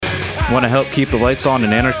Want to help keep the lights on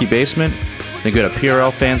in Anarchy Basement? Then go to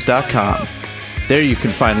PRLfans.com. There you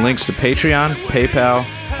can find links to Patreon, PayPal,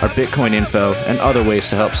 our Bitcoin info, and other ways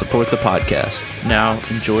to help support the podcast. Now,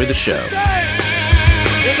 enjoy the show.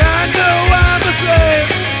 And I know I'm a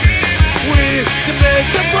slave. We can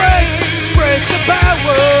make the break the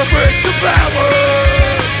power, break the power.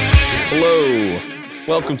 Hello.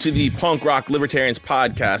 Welcome to the Punk Rock Libertarians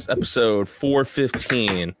Podcast, episode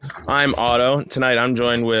 415. I'm Otto. Tonight I'm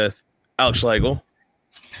joined with Alex Schlegel.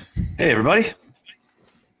 Hey, everybody.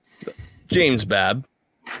 James Babb.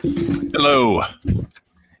 Hello.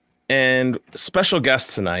 And special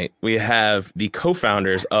guest tonight, we have the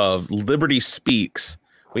co-founders of Liberty Speaks.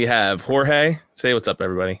 We have Jorge. Say what's up,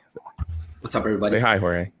 everybody. What's up, everybody? Say hi,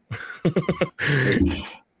 Jorge.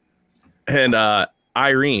 And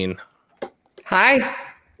Irene. Hi.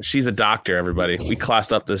 She's a doctor, everybody. We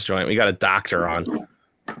classed up this joint. We got a doctor on.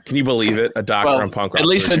 Can you believe it? A doctor on Punk Rock. At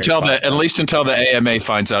least until the AMA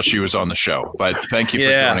finds out she was on the show. But thank you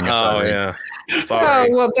for joining us. Yeah. Sorry.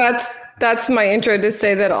 Oh, well, that's my intro to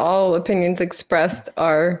say that all opinions expressed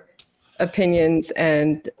are opinions,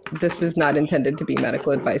 and this is not intended to be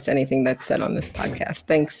medical advice, anything that's said on this podcast.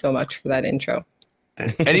 Thanks so much for that intro.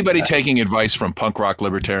 Anybody taking advice from punk rock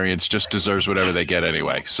libertarians just deserves whatever they get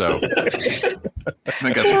anyway. So I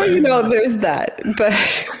think that's well, fair. there's that. But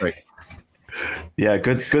Right. Yeah,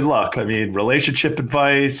 good luck. I mean, relationship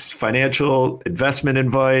advice, financial investment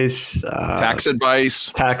advice, Tax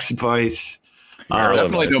advice.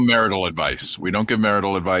 Definitely no marital advice. We don't give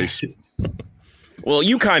marital advice. Well,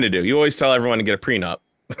 you kind of do. You always tell everyone to get a prenup.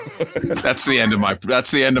 That's the end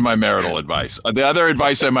of my marital advice. The other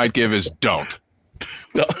advice I might give is don't.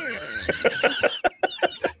 No.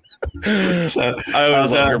 So, I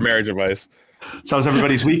always love your marriage advice. so how's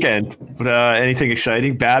everybody's weekend? Anything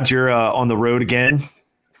exciting? Babs, you're on the road again.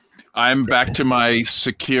 I'm back to my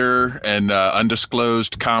secure and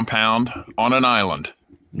undisclosed compound on an island.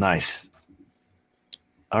 Nice.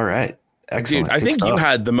 All right. Excellent. Dude, I Good think you stuff.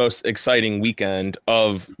 had the most exciting weekend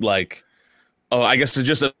of I guess it's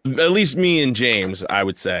just at least me and James, I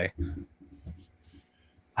would say.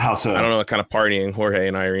 How so? I don't know what kind of partying Jorge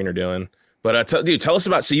and Irene are doing. But tell us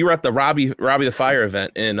about, so you were at the Robbie the Fire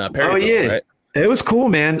event in Perryville, Oh, yeah. right? It was cool,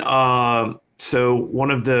 man. So one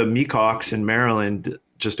of the Meacocks in Maryland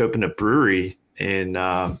just opened a brewery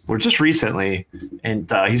we're just recently, and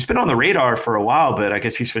he's been on the radar for a while, but I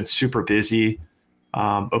guess he's been super busy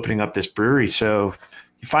opening up this brewery. So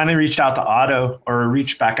he finally reached back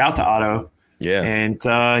out to Otto. Yeah. And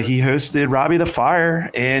he hosted Robbie the Fire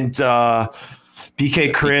and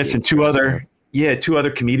BK Chris and two other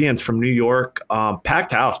comedians from New York.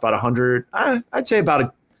 Packed house, about 100. I'd say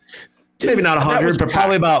about maybe not 100, but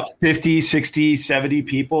probably about 50, 60, 70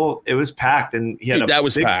 people. It was packed, and he had a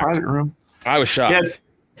big private room. I was shocked. Yeah,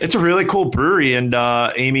 it's a really cool brewery, and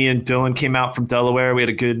Amy and Dylan came out from Delaware. We had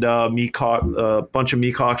a good bunch of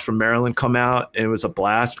Meacocks from Maryland come out, and it was a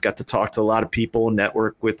blast. Got to talk to a lot of people,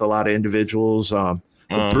 network with a lot of individuals. The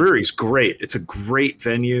brewery's great. It's a great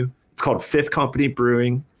venue. It's called Fifth Company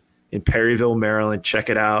Brewing in Perryville, Maryland. Check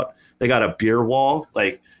it out. They got a beer wall.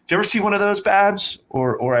 Did you ever see one of those, Babs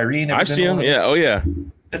or Irene? I've seen them. Yeah. Oh, yeah.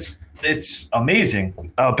 It's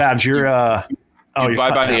amazing. Oh, Babs, you're you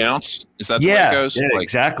buy by the ounce? Is that the way it goes? Yeah,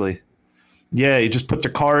 exactly. Yeah, you just put the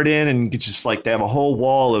card in, and it's just they have a whole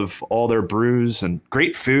wall of all their brews and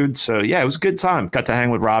great food. So yeah, it was a good time. Got to hang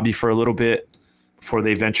with Robbie for a little bit before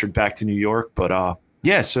they ventured back to New York. But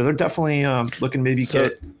yeah, so they're definitely looking maybe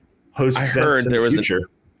get host events in the future.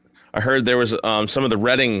 I heard there was some of the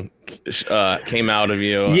Reading came out of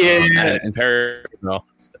you. Yeah, in Paris. No.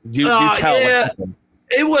 Do tell. Yeah.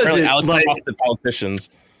 It wasn't trusted politicians.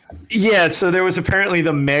 Yeah, so there was apparently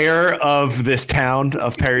the mayor of this town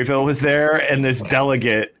of Perryville was there, and this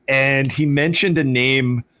delegate, and he mentioned the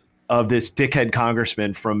name of this dickhead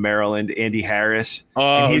congressman from Maryland, Andy Harris.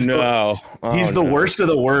 Oh, and he's he's the worst of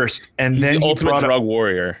the worst. And he's then the ultimate drug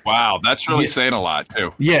warrior. Wow, that's really saying a lot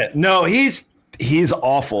too. Yeah, no, he's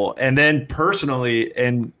awful. And then personally,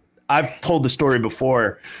 and I've told the story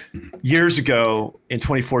before, years ago in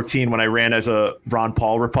 2014 when I ran as a Ron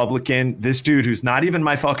Paul Republican, this dude who's not even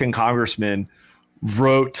my fucking congressman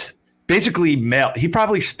wrote he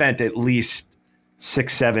probably spent at least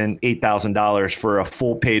 $6,000, $7,000, $8,000 for a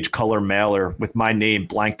full page color mailer with my name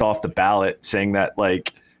blanked off the ballot saying that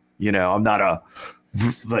I'm not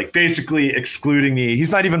basically excluding me.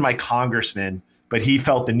 He's not even my congressman, but he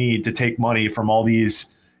felt the need to take money from all these,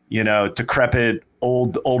 decrepit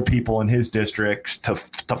old people in his districts to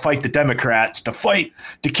fight the Democrats,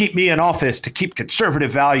 to keep me in office, to keep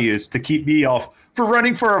conservative values, to keep me off for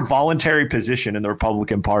running for a voluntary position in the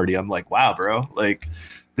Republican Party. I'm like, wow, bro,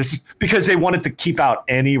 This is because they wanted to keep out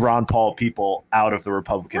any Ron Paul people out of the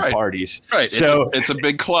Republican parties. Right. So it's a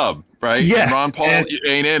big club, right? Yeah. And Ron Paul ain't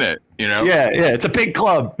in it, you know? Yeah. It's a big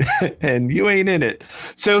club and you ain't in it.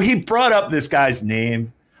 So he brought up this guy's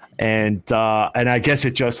name and I guess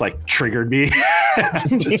it just like triggered me.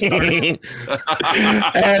 Just started.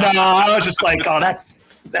 And I was just like, oh, that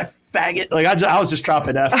faggot. Like I was just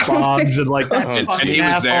dropping F-bombs and like that fucking he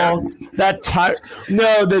was asshole.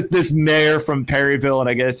 This mayor from Perryville, and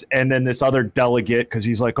I guess, and then this other delegate, because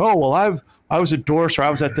he's like, oh well, I was a endorser, I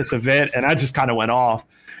was at this event, and I just kind of went off.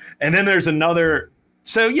 And then there's another.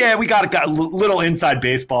 So yeah, we got a little inside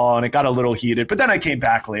baseball, and it got a little heated. But then I came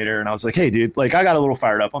back later, and I was like, hey, dude, like I got a little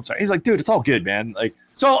fired up. I'm sorry. He's like, dude, it's all good, man. Like,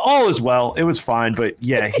 so all is well. It was fine. But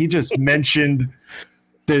yeah, he just mentioned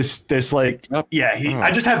this like, yeah, I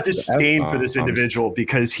just have disdain for this individual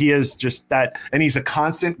because he is just that, and he's a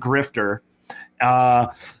constant grifter.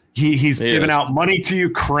 He's giving out money to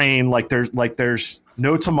Ukraine like there's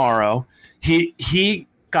no tomorrow. He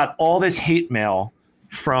got all this hate mail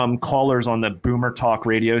from callers on the Boomer Talk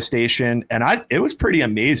radio station, and it was pretty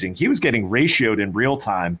amazing. He was getting ratioed in real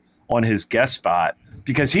time on his guest spot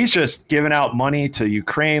because he's just giving out money to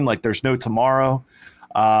Ukraine like there's no tomorrow.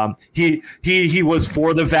 He was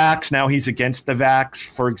for the vax. Now he's against the vax.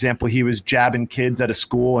 For example, he was jabbing kids at a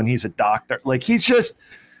school, and he's a doctor. Like he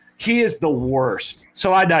is the worst.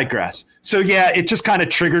 So I digress. So yeah, it just kind of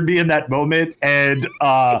triggered me in that moment. And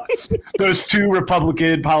those two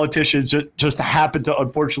Republican politicians just happened to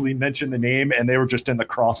unfortunately mention the name, and they were just in the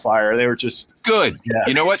crossfire. They were just good. Yeah.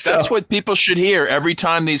 You know what? That's what people should hear every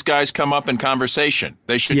time these guys come up in conversation.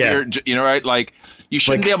 They should hear, you know, right? Like you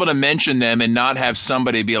shouldn't be able to mention them and not have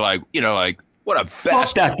somebody be like, you know, like, what a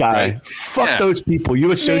fuck that guy. Right? Fuck those people.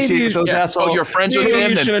 You associate with those assholes. Oh, you're friends with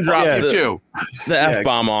him? You should have dropped the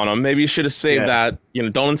F-bomb on him. Maybe you should have saved that. You know,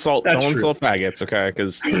 don't insult faggots, okay?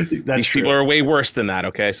 Because these people are way worse than that,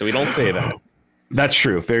 okay? So we don't say that. That's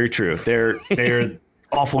true. Very true. They're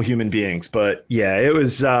awful human beings. But yeah, it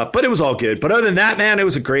was all good. But other than that, man, it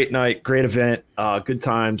was a great night, great event, good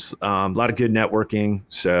times, a lot of good networking.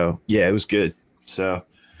 So yeah, it was good.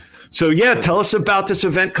 So yeah, tell us about this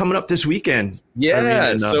event coming up this weekend.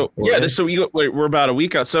 Yeah, we're about a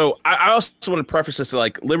week out. So I also want to preface this to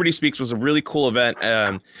like Liberty Speaks was a really cool event.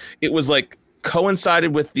 It was like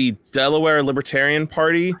coincided with the Delaware Libertarian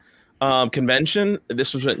Party convention.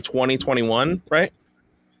 This was in 2021, right?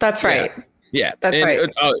 That's right. Yeah, that's right.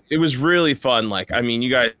 It was really fun. Like, I mean, you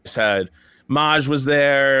guys had Maj was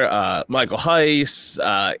there, Michael Heiss,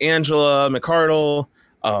 Angela McArdle.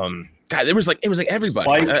 God, it was like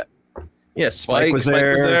everybody. Spike was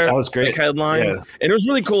there. That was great. Big headline. Yeah. And it was a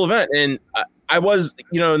really cool event. And I was,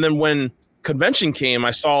 you know, and then when convention came,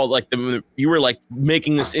 I saw like you were like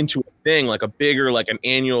making this into a thing, like a bigger, like an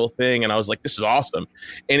annual thing. And I was like, this is awesome.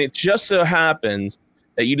 And it just so happens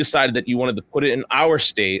that you decided that you wanted to put it in our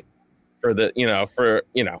state because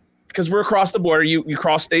we're across the border. You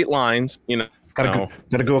cross state lines, you know. Gotta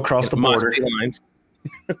go across the border. State lines.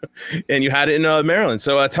 And you had it in Maryland.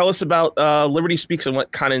 So tell us about Liberty Speaks and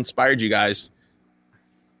what kind of inspired you guys.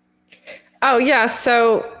 Oh, yeah.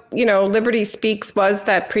 So, you know, Liberty Speaks was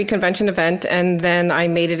that pre-convention event, and then I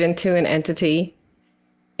made it into an entity.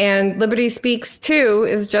 And Liberty Speaks 2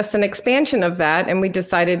 is just an expansion of that. And we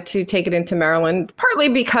decided to take it into Maryland, partly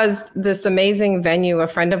because this amazing venue, a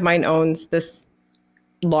friend of mine owns this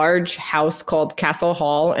large house called Castle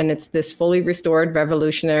Hall, and it's this fully restored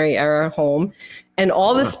Revolutionary era home. And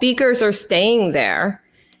all the speakers are staying there,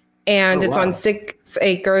 and it's on 6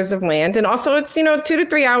 acres of land. And also it's, 2 to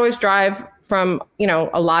 3 hours drive from,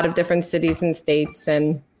 a lot of different cities and states.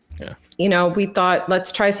 And, we thought,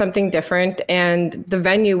 let's try something different. And the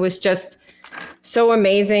venue was just so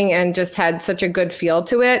amazing and just had such a good feel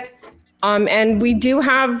to it. And we do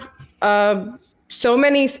have so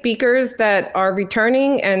many speakers that are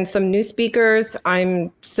returning and some new speakers.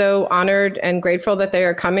 I'm so honored and grateful that they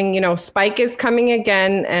are coming. Spike is coming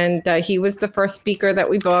again, and he was the first speaker that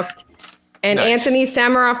we booked. And nice. Anthony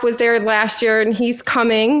Samaroff was there last year, and he's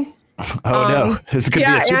coming. Oh, no. This could be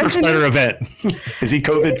a super spreader event. Is he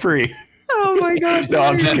COVID free? Oh, my God. No,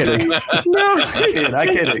 I'm just kidding. No. I'm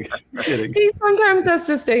kidding. He sometimes has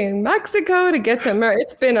to stay in Mexico to get to America.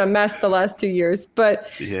 It's been a mess the last 2 years. But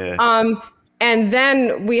and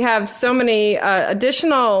then we have so many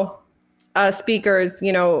additional speakers,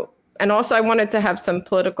 and also I wanted to have some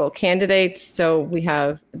political candidates. So we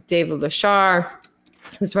have David Lashar,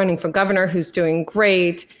 who's running for governor, who's doing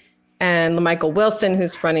great. And LaMichael Wilson,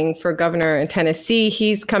 who's running for governor in Tennessee,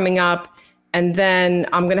 he's coming up. And then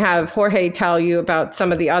I'm going to have Jorge tell you about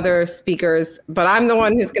some of the other speakers, but I'm the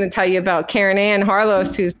one who's going to tell you about Karen Ann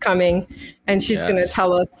Harlos, who's coming, and she's going to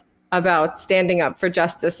tell us about standing up for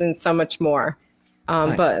justice and so much more.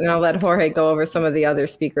 And I'll let Jorge go over some of the other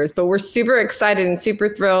speakers, but we're super excited and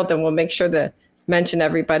super thrilled, and we'll make sure to mention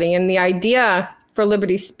everybody. And the idea for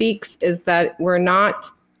Liberty Speaks is that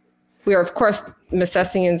we are of course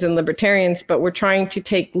Misesians and libertarians, but we're trying to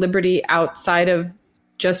take liberty outside of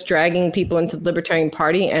just dragging people into the Libertarian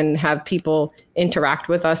Party and have people interact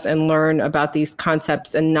with us and learn about these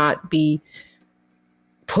concepts and not be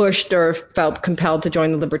pushed or felt compelled to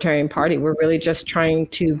join the Libertarian Party. We're really just trying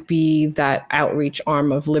to be that outreach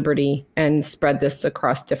arm of liberty and spread this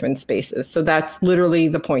across different spaces. So that's literally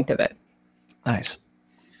the point of it. Nice.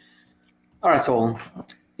 All right. So,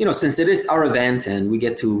 since it is our event and we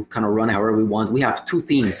get to kind of run however we want, we have two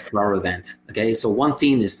themes for our event. Okay. So one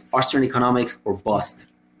theme is Austrian economics or bust.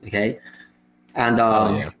 Okay. And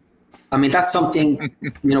I mean, that's something,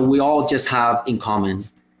 we all just have in common.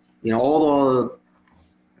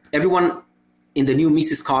 Everyone in the new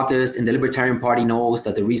Mises Caucus in the Libertarian Party knows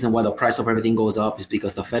that the reason why the price of everything goes up is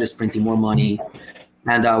because the Fed is printing more money.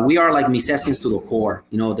 And we are like Misesians to the core.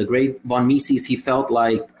 The great von Mises, he felt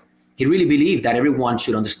like he really believed that everyone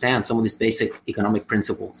should understand some of these basic economic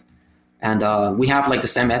principles. And we have like the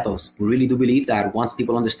same ethos. We really do believe that once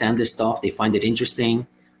people understand this stuff, they find it interesting,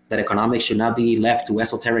 that economics should not be left to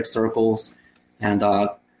esoteric circles. And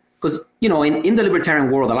because, in the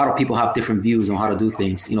libertarian world, a lot of people have different views on how to do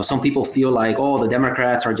things. Some people feel like, the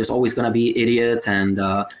Democrats are just always going to be idiots. And,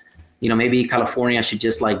 maybe California should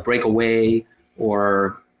just like break away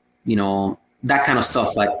or, that kind of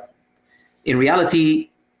stuff. But in reality,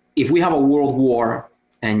 if we have a world war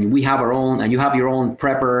and we have our own, and you have your own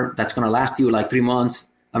prepper that's going to last you like 3 months,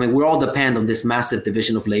 I mean, we all depend on this massive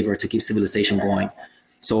division of labor to keep civilization going.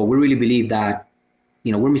 So we really believe that,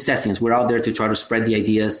 we're Misesians. We're out there to try to spread the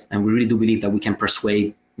ideas, and we really do believe that we can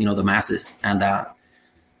persuade, the masses. And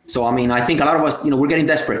so, I mean, I think a lot of us, we're getting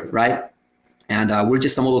desperate, right? And we're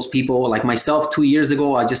just some of those people. Like myself, 2 years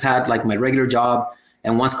ago, I just had like my regular job,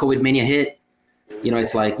 and once COVID mania hit,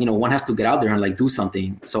 it's like, one has to get out there and like do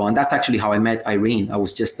something. So, and that's actually how I met Irene. I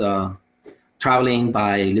was just traveling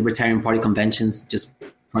by Libertarian Party conventions, just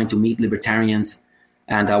trying to meet libertarians.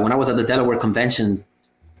 And when I was at the Delaware convention,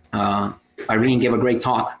 Irene gave a great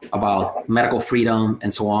talk about medical freedom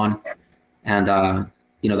and so on. And,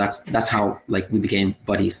 that's how like we became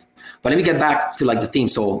buddies. But let me get back to like the theme.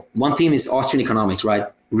 So one theme is Austrian economics, right?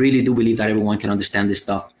 Really do believe that everyone can understand this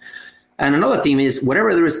stuff. And another theme is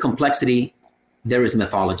whatever there is complexity, there is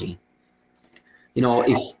mythology.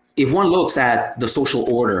 If one looks at the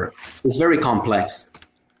social order, it's very complex.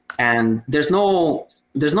 And there's no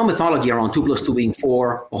mythology around 2 + 2 being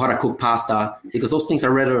 4 or how to cook pasta, because those things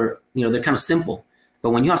are rather, they're kind of simple. But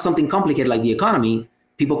when you have something complicated like the economy,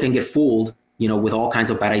 people can get fooled, with all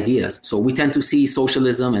kinds of bad ideas. So we tend to see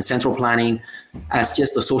socialism and central planning as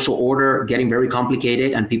just a social order getting very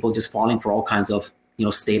complicated and people just falling for all kinds of,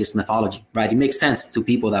 statist mythology, right? It makes sense to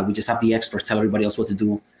people that we just have the experts tell everybody else what to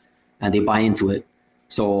do and they buy into it.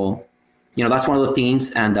 So, that's one of the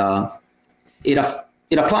themes. And it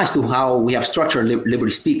applies to how we have structured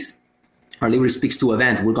Liberty Speaks, our Liberty Speaks 2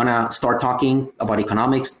 event. We're going to start talking about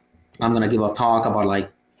economics. I'm going to give a talk about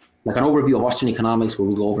like an overview of Austrian economics where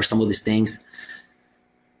we'll go over some of these things.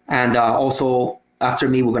 And also after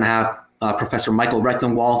me, we're going to have Professor Michael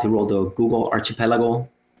Rechtenwald, who wrote the Google Archipelago.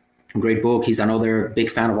 Great book. He's another big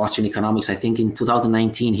fan of Austrian economics. I think in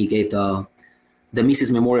 2019, he gave the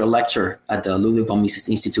Mises Memorial Lecture at the Ludwig von Mises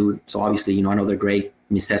Institute. So obviously, another great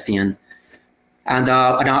Misesian. And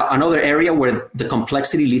another area where the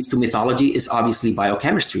complexity leads to mythology is obviously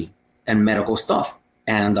biochemistry and medical stuff.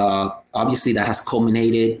 And obviously that has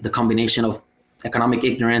culminated, the combination of economic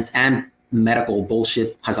ignorance and medical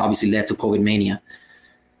bullshit has obviously led to COVID mania.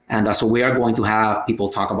 And so we are going to have people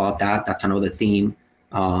talk about that. That's another theme.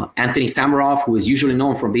 Anthony Samaroff, who is usually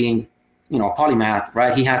known for being, a polymath,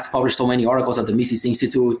 right? He has published so many articles at the Mises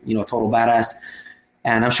Institute, total badass.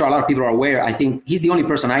 And I'm sure a lot of people are aware. I think he's the only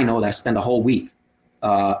person I know that spent a whole week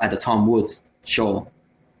at the Tom Woods show.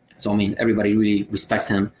 So, I mean, everybody really respects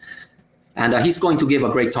him. And he's going to give a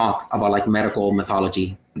great talk about like medical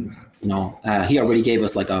mythology. He already gave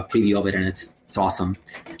us like a preview of it, and it's awesome.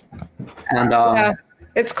 And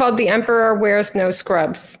it's called The Emperor Wears No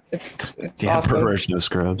Scrubs. It's The awesome. Emperor Wears No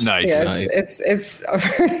Scrubs. Nice. Yeah, Nice.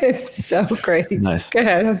 It's so great. Nice. Go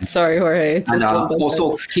ahead. I'm sorry, Jorge. And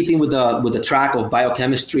also keeping with the track of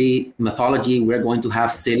biochemistry mythology, we're going to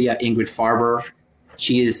have Celia Ingrid Farber.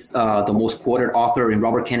 She is the most quoted author in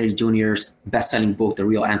Robert Kennedy Jr.'s best-selling book, The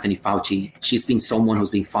Real Anthony Fauci. She's been someone who's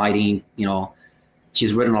been fighting,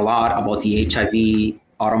 she's written a lot about the HIV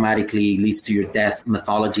automatically leads to your death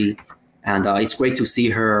mythology. And it's great to see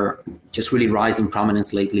her just really rise in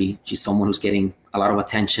prominence lately. She's someone who's getting a lot of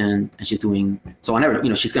attention, and she's doing so.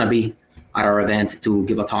 She's going to be at our event to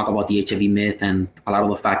give a talk about the HIV myth and a lot of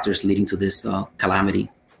the factors leading to this calamity.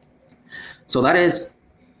 So that is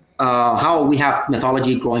how we have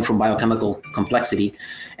mythology growing from biochemical complexity.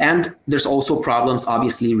 And there's also problems,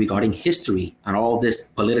 obviously, regarding history and all this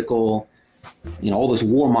political, all this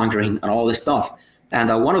warmongering and all this stuff. And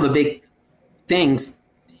one of the big things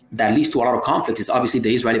that leads to a lot of conflict is obviously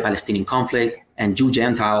the Israeli-Palestinian conflict and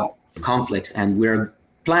Jew-Gentile conflicts. And we're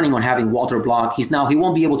planning on having Walter Block. He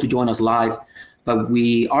won't be able to join us live, but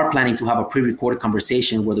we are planning to have a pre-recorded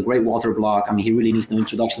conversation where the great Walter Block, he really needs no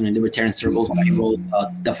introduction in libertarian circles. When he wrote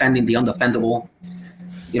Defending the Undefendable,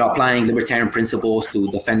 applying libertarian principles to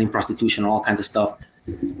defending prostitution and all kinds of stuff.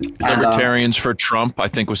 Libertarians for Trump, I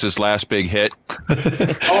think, was his last big hit.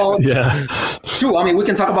 Oh, yeah. True. We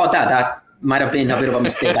can talk about that. That might have been a bit of a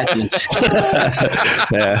mistake, I think.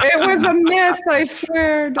 Yeah. It was a myth, I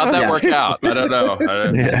swear. How'd that work out? I don't know.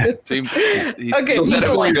 It seemed, okay, so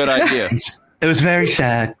that was a good idea. It was very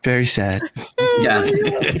sad, very sad. Yeah.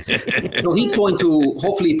 So he's going to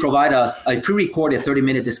hopefully provide us a pre-recorded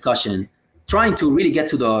 30-minute discussion, trying to really get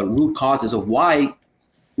to the root causes of why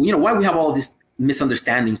we have all of these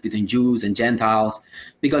misunderstandings between Jews and Gentiles.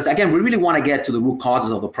 Because again, we really want to get to the root causes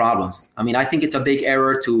of the problems. I think it's a big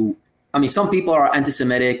error to, some people are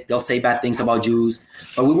anti-Semitic, they'll say bad things about Jews,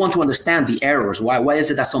 but we want to understand the errors. Why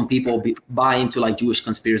is it that some people buy into Jewish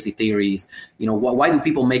conspiracy theories? Why do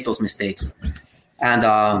people make those mistakes? And,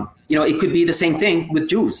 it could be the same thing with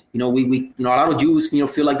Jews. We a lot of Jews,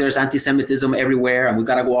 feel like there's anti-Semitism everywhere and we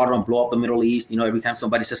got to go out and blow up the Middle East, every time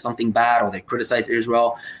somebody says something bad or they criticize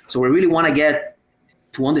Israel. So we really want to get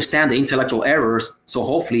to understand the intellectual errors. So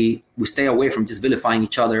hopefully we stay away from just vilifying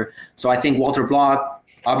each other. So I think Walter Block,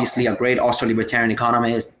 obviously a great Austro-libertarian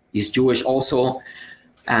economist, is Jewish also.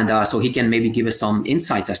 And so he can maybe give us some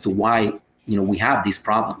insights as to why, we have these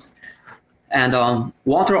problems. And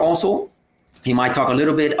Walter also, he might talk a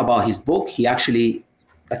little bit about his book. He actually,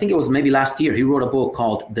 I think it was maybe last year, he wrote a book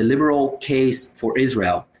called The Liberal Case for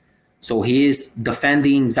Israel. So he is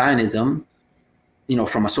defending Zionism,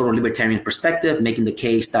 from a sort of libertarian perspective, making the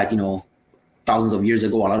case that, thousands of years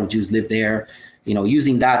ago, a lot of Jews lived there,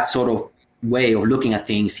 using that sort of way of looking at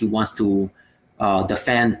things. He wants to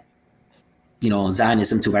defend,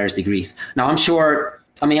 Zionism to various degrees. Now, I'm sure,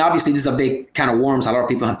 obviously this is a big can of worms. A lot of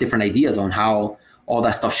people have different ideas on how all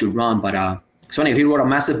that stuff should run. But so anyway, he wrote a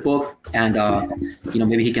massive book, and,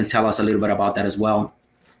 maybe he can tell us a little bit about that as well.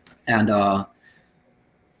 And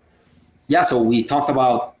so we talked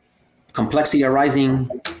about mythology arising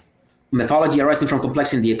from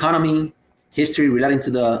complexity in the economy, history relating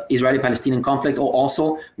to the Israeli-Palestinian conflict.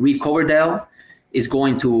 Also, Reed Coverdale is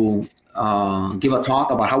going to give a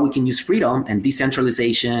talk about how we can use freedom and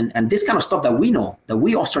decentralization and this kind of stuff that we know, that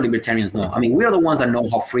we Austro-libertarians know. We are the ones that know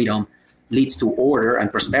how freedom leads to order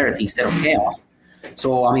and prosperity instead of chaos.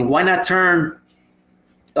 So, why not turn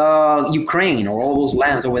Ukraine or all those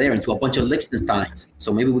lands over there into a bunch of Liechtensteins?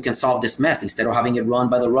 So maybe we can solve this mess instead of having it run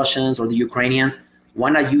by the Russians or the Ukrainians. Why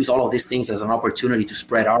not use all of these things as an opportunity to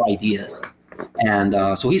spread our ideas? And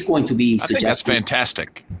so he's going to be suggesting. I think that's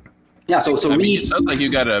fantastic. Yeah. So it sounds like you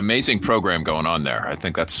got an amazing program going on there. I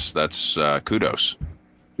think that's kudos.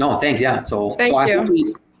 No, thanks. Yeah. So I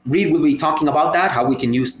hopefully Reed will be talking about that, how we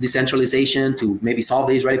can use decentralization to maybe solve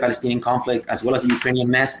the Israeli-Palestinian conflict as well as the Ukrainian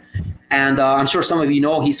mess. And I'm sure some of you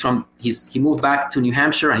know he moved back to New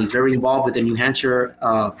Hampshire and he's very involved with the New Hampshire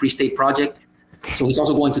Free State Project. So he's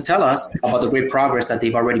also going to tell us about the great progress that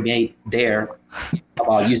they've already made there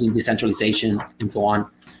about using decentralization and so on.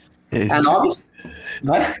 And obviously,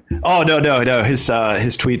 what? Oh, no. His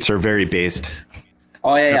tweets are very based.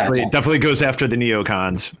 Oh, yeah. Definitely goes after the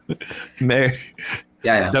neocons.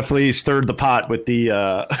 Yeah. Definitely stirred the pot with the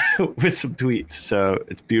with some tweets. So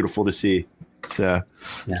it's beautiful to see. So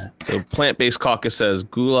Plant-Based Caucus says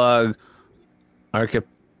Gulag Pelago.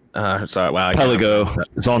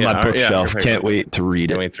 It's on my bookshelf. Can't wait to read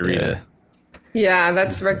it. Yeah,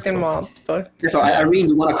 that's Rick and Walt's book. So Irene,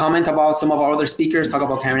 do you want to comment about some of our other speakers? Talk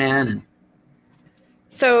about Karen Ann.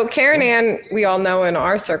 So Karen Ann, we all know in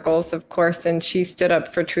our circles, of course, and she stood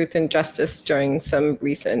up for truth and justice during some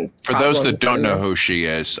recent. For those that don't know who she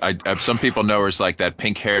is, some people know her as like that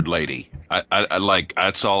pink-haired lady. I like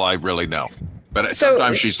that's all I really know. But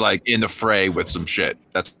sometimes she's like in the fray with some shit.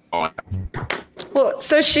 That's all I know. Well,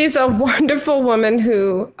 so she's a wonderful woman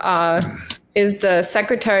who is the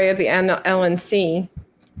secretary of the LNC,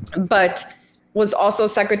 but was also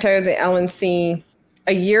secretary of the LNC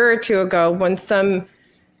a year or two ago when some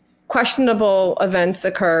questionable events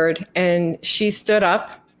occurred, and she stood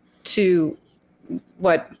up to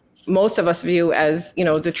what most of us view as,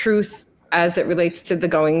 the truth as it relates to the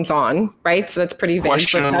goings on, right? So that's pretty vague.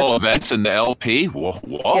 Questionable events in the LP? Whoa.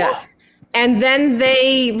 Yeah. And then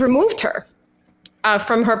they removed her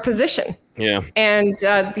from her position. Yeah. And,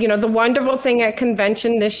 the wonderful thing at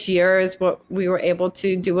convention this year is what we were able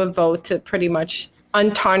to do a vote to pretty much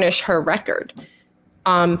untarnish her record.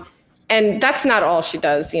 And that's not all she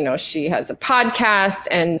does. She has a podcast,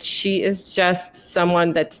 and she is just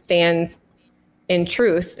someone that stands in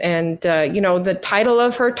truth. And, the title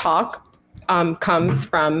of her talk comes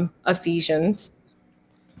from Ephesians.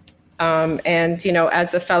 And,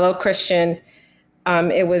 as a fellow Christian,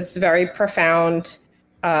 it was very profound.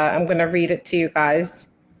 I'm going to read it to you guys.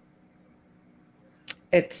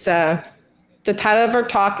 It's the title of her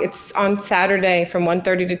talk. It's on Saturday from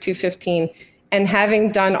 1:30 to 2:15. And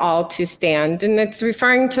having done all to stand. And it's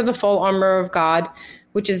referring to the full armor of God,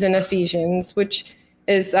 which is in Ephesians, which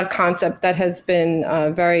is a concept that has been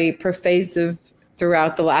very pervasive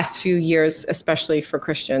throughout the last few years, especially for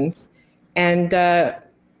Christians. And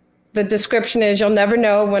the description is, you'll never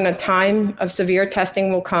know when a time of severe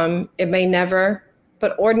testing will come. It may never,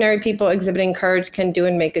 but ordinary people exhibiting courage can do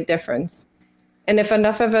and make a difference. And if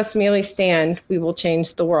enough of us merely stand, we will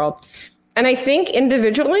change the world. And I think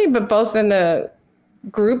individually, but both in a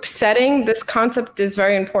group setting, this concept is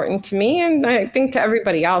very important to me. And I think to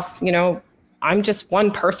everybody else, I'm just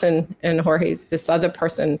one person and Jorge's this other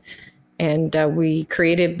person. And we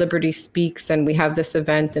created Liberty Speaks, and we have this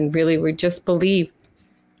event. And really, we just believe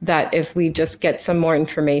that if we just get some more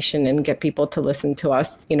information and get people to listen to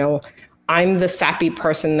us, I'm the sappy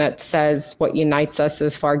person that says what unites us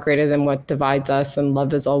is far greater than what divides us. And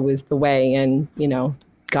love is always the way. And,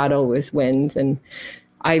 God always wins. And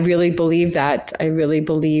I really believe that. I really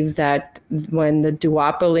believe that when the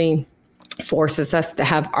duopoly forces us to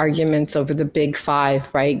have arguments over the big five,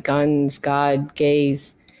 right? Guns, God,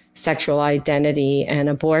 gays, sexual identity, and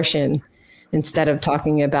abortion, instead of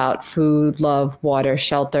talking about food, love, water,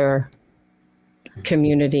 shelter,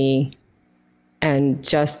 community, and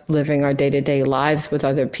just living our day-to-day lives with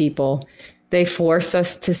other people, they force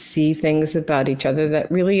us to see things about each other that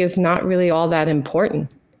really is not really all that important.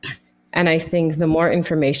 And I think the more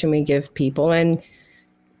information we give people, and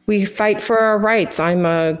we fight for our rights. I'm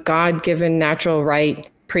a God-given natural right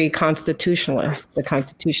pre-constitutionalist. The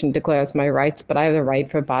Constitution declares my rights, but I have the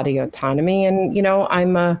right for body autonomy. And,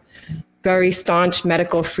 I'm a very staunch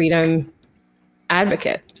medical freedom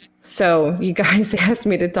advocate. So you guys asked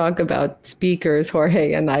me to talk about speakers,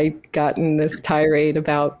 Jorge, and I got in this tirade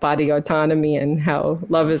about body autonomy and how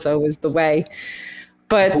love is always the way.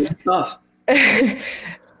 But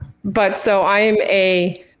But so I am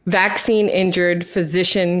a vaccine-injured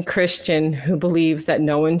physician Christian who believes that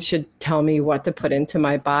no one should tell me what to put into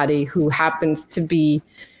my body, who happens to be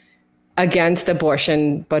against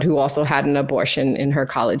abortion, but who also had an abortion in her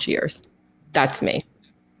college years. That's me.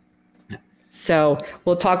 So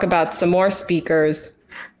we'll talk about some more speakers.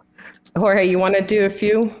 Jorge, you want to do a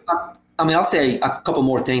few? I'll say a couple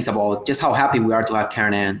more things about just how happy we are to have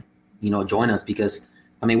Karen Ann, join us, because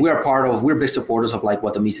we're big supporters of like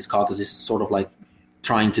what the Mises Caucus is sort of like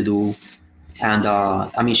trying to do.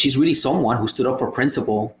 And she's really someone who stood up for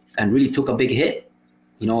principle and really took a big hit,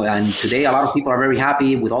 and today a lot of people are very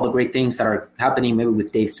happy with all the great things that are happening, maybe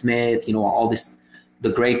with Dave Smith, all this,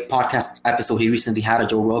 the great podcast episode he recently had at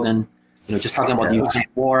Joe Rogan, just talking about the Ukraine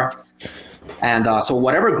war. And so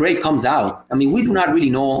whatever great comes out, we do not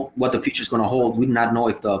really know what the future is going to hold. We do not know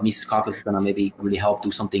if the Mises Caucus is going to maybe really help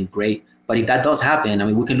do something great. But if that does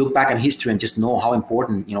happen, we can look back at history and just know how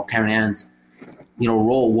important, Karen Ann's,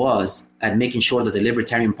 role was at making sure that the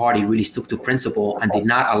Libertarian Party really stuck to principle and did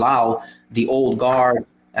not allow the old guard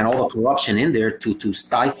and all the corruption in there to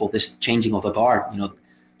stifle this changing of the guard.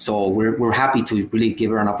 So we're happy to really give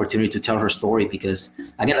her an opportunity to tell her story, because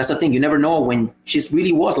again, that's the thing. You never know when she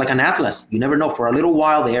really was like an atlas. You never know. For a little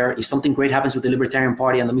while there, if something great happens with the Libertarian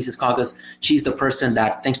Party and the Mises Caucus, she's the person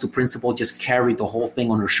that, thanks to principle, just carried the whole thing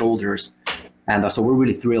on her shoulders. And so we're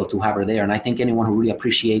really thrilled to have her there. And I think anyone who really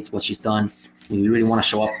appreciates what she's done, we really want to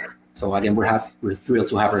show up. So again, we're thrilled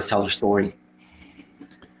to have her tell her story.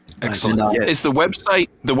 Excellent. Is the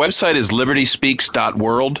website is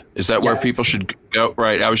libertyspeaks.world? Is that where people should go?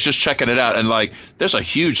 Right. I was just checking it out, and there's a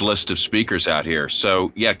huge list of speakers out here. So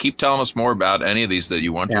keep telling us more about any of these that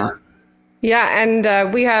you want to. Yeah.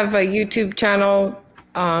 And we have a YouTube channel,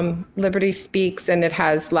 Liberty Speaks, and it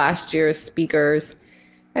has last year's speakers.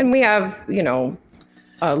 And we have,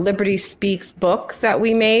 Liberty Speaks book that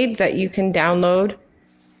we made that you can download.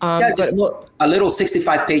 Just a little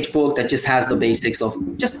 65-page book that just has the basics of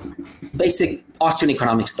just basic Austrian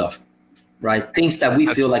economic stuff, right? Things that we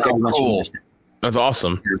feel like everyone should understand. That's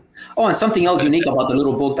awesome. Oh, and something else unique about the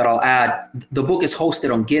little book that I'll add, the book is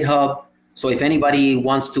hosted on GitHub. So if anybody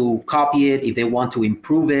wants to copy it, if they want to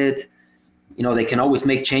improve it, they can always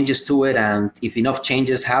make changes to it. And if enough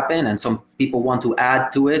changes happen and some people want to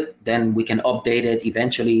add to it, then we can update it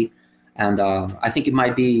eventually. And I think it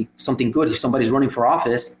might be something good. If somebody's running for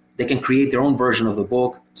office, they can create their own version of the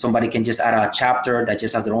book. Somebody can just add a chapter that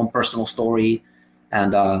just has their own personal story.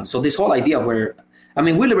 And so this whole idea of we're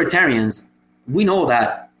libertarians, we know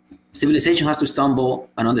that civilization has to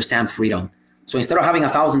stumble and understand freedom. So instead of having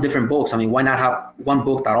 1,000 different books, why not have one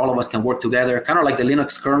book that all of us can work together? Kind of like the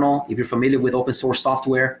Linux kernel, if you're familiar with open source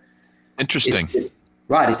software. Interesting.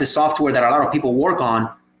 It's this software that a lot of people work on.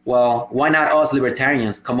 Well, why not us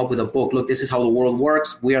libertarians come up with a book? Look, this is how the world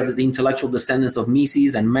works. We are the intellectual descendants of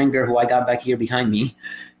Mises and Menger, who I got back here behind me.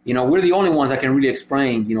 We're the only ones that can really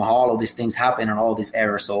explain, how all of these things happen and all these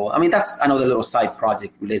errors. So, that's another little side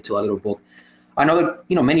project related to a little book.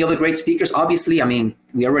 Many other great speakers. Obviously,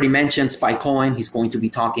 we already mentioned Spike Cohen. He's going to be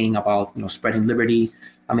talking about, spreading liberty.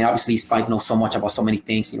 Obviously, Spike knows so much about so many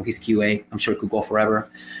things. He's QA. I'm sure it could go forever.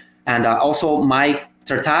 And also Mike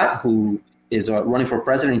Tertat, who is running for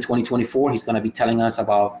president in 2024. He's going to be telling us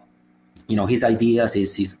about, his ideas,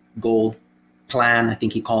 his gold plan, I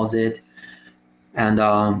think he calls it. And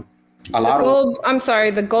the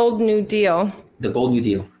Gold New Deal. The Gold New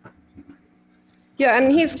Deal. Yeah,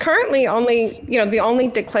 and he's currently only, the only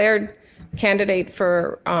declared candidate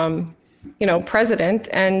for, president.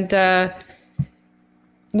 And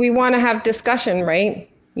we want to have discussion, right?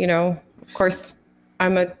 Of course,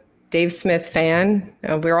 I'm a Dave Smith fan.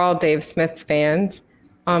 We're all Dave Smith fans.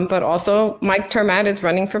 But also Mike Termat is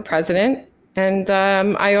running for president. And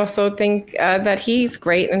I also think that he's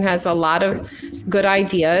great and has a lot of good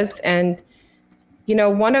ideas. And,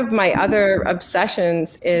 one of my other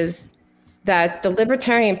obsessions is that the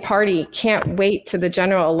Libertarian Party can't wait to the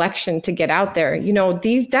general election to get out there.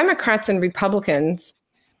 These Democrats and Republicans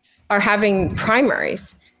are having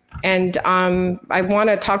primaries. And I want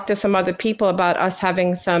to talk to some other people about us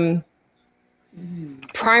having some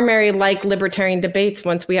primary-like libertarian debates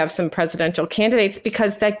once we have some presidential candidates,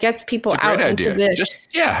 because that gets people out into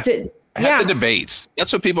the have the debates.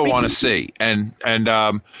 That's what people want to see. And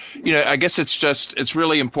I guess it's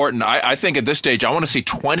really important. I think at this stage, I want to see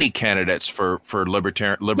 20 candidates for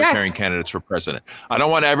libertarian candidates for president. I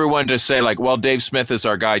don't want everyone to say like, well, Dave Smith is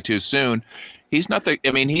our guy too soon. He's not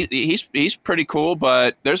he's pretty cool,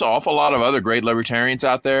 but there's an awful lot of other great libertarians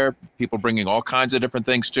out there, people bringing all kinds of different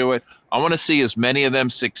things to it. I want to see as many of them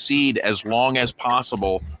succeed as long as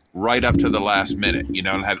possible, right up to the last minute,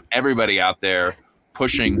 and have everybody out there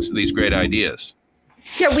pushing these great ideas.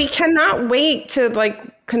 Yeah, we cannot wait to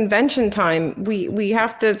convention time. We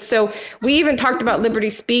have to. So we even talked about Liberty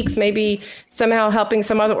Speaks, maybe somehow helping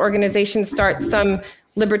some other organizations start some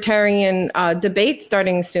libertarian debate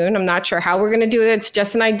starting soon. I'm not sure how we're going to do it. It's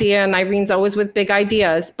just an idea, and Irene's always with big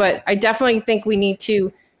ideas. But I definitely think we need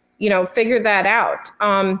to, figure that out.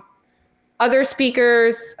 Other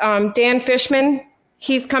speakers, Dan Fishman,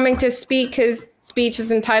 he's coming to speak. His speech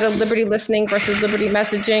is entitled Liberty Listening versus Liberty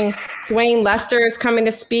Messaging. Dwayne Lester is coming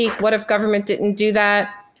to speak. What if government didn't do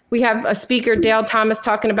that? We have a speaker, Dale Thomas,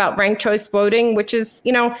 talking about ranked choice voting, which is,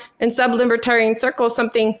 in sub-libertarian circles,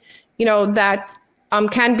 something, that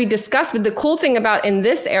can be discussed. But the cool thing about in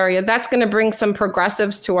this area, that's going to bring some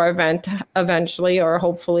progressives to our event eventually, or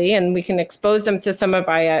hopefully, and we can expose them to some of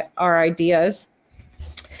our ideas.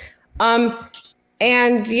 And,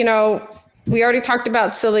 we already talked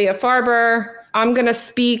about Celia Farber. I'm going to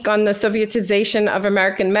speak on the Sovietization of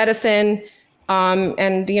American medicine. And,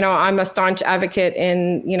 I'm a staunch advocate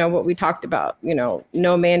in, what we talked about,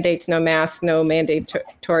 no mandates, no masks, no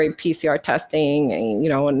mandatory PCR testing,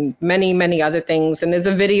 and many, many other things. And there's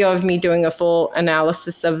a video of me doing a full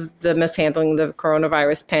analysis of the mishandling of the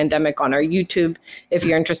coronavirus pandemic on our YouTube. If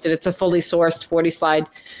you're interested, it's a fully sourced 40-slide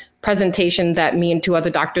presentation that me and two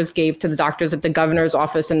other doctors gave to the doctors at the governor's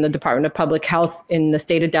office in the Department of Public Health in the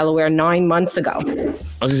state of Delaware 9 months ago. I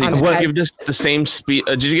was going to say, give this the same speech?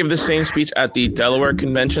 Did you give the same speech at the Delaware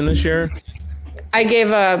convention this year? I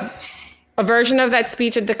gave a version of that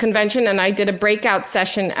speech at the convention, and I did a breakout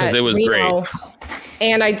session at Reno,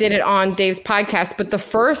 and I did it on Dave's podcast. But the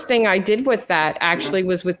first thing I did with that actually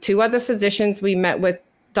was with two other physicians. We met with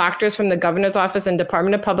doctors from the governor's office and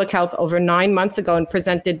Department of Public Health over 9 months ago and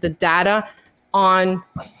presented the data on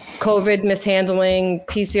COVID mishandling,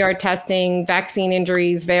 PCR testing, vaccine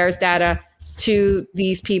injuries, VAERS data to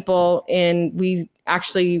these people, and we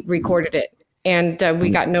actually recorded it, and we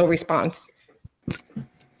got no response.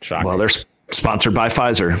 Shocking. Well, they're sponsored by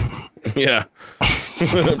Pfizer. Yeah.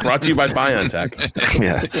 Brought to you by BioNTech.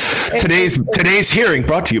 Yeah. Today's hearing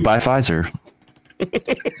brought to you by Pfizer.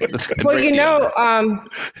 Well,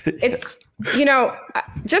 it's,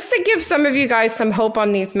 just to give some of you guys some hope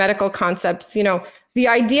on these medical concepts, the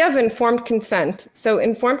idea of informed consent. So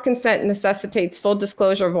informed consent necessitates full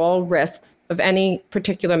disclosure of all risks of any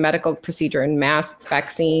particular medical procedure, and masks,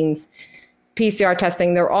 vaccines, PCR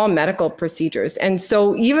testing, they're all medical procedures. And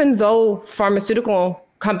so even though pharmaceutical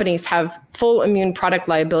companies have full immune product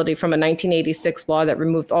liability from a 1986 law that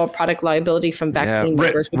removed all product liability from vaccine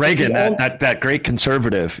makers. Reagan, that great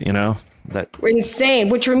conservative, that insane,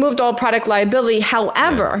 which removed all product liability.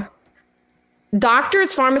 However,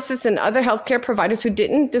 doctors, pharmacists, and other healthcare providers who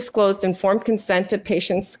didn't disclose informed consent to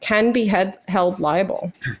patients can be held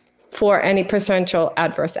liable for any potential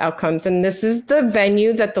adverse outcomes. And this is the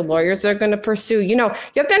venue that the lawyers are going to pursue. You have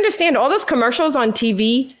to understand all those commercials on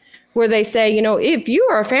TV where they say, if you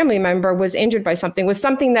or a family member was injured by something, was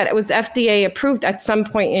something that was FDA approved at some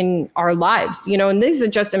point in our lives, and these are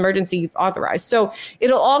just emergency use authorized. So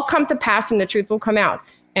it'll all come to pass and the truth will come out.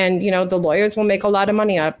 And, the lawyers will make a lot of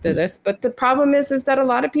money after this. But the problem is that a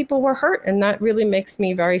lot of people were hurt. And that really makes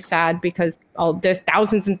me very sad, because there's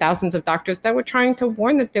thousands and thousands of doctors that were trying to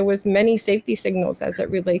warn that there was many safety signals as it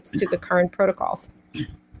relates to the current protocols.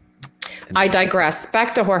 I digress.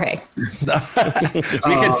 Back to Jorge.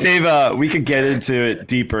 We could get into it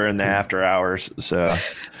deeper in the after hours. So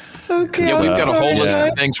okay. Yeah, we've got a whole list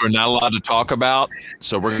of things we're not allowed to talk about.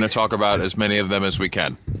 So we're going to talk about as many of them as we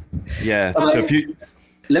can. Yeah. So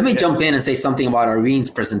let me jump in and say something about Irene's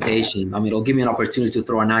presentation. It'll give me an opportunity to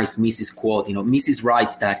throw a nice Mises quote. Mises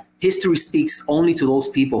writes that history speaks only to those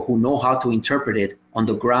people who know how to interpret it on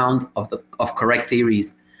the ground of correct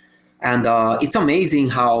theories. And it's amazing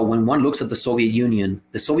how when one looks at the Soviet Union,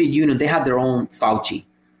 they had their own Fauci.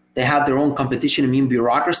 They had their own competition immune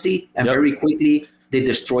bureaucracy, and very quickly they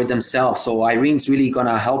destroyed themselves. So Irene's really going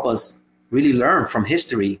to help us really learn from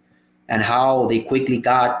history and how they quickly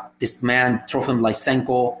got this man, Trofim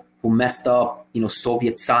Lysenko, who messed up,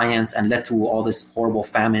 Soviet science and led to all these horrible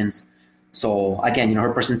famines. So again,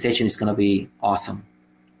 her presentation is going to be awesome.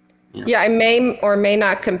 Yeah, I may or may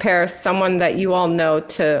not compare someone that you all know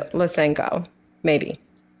to Lysenko, maybe,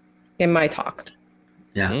 in my talk.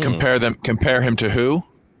 Yeah. Compare him to who?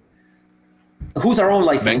 Who's our own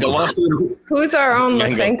Lysenko? Who's our own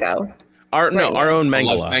Lysenko? Our own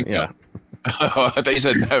Mengele. Yeah. I thought you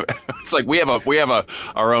said no. It's like we have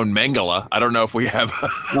our own Mengele. I don't know if we have.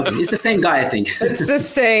 It's the same guy, I think. It's the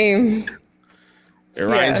same. It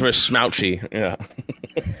rhymes with Smouchy. Yeah.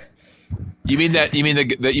 You mean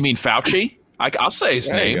Fauci? I'll say his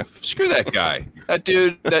name. Screw that guy. That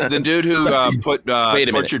dude. The dude who put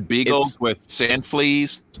tortured beagles with sand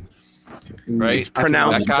fleas. Right. It's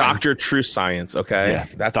pronounced Dr. True Science. Okay. Yeah.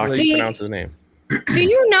 That's how you pronounce his name. Do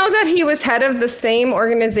you know that he was head of the same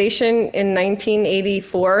organization in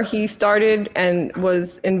 1984? He started and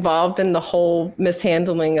was involved in the whole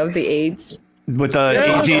mishandling of the AIDS. With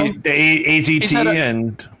the AZT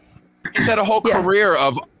and... He's had a whole career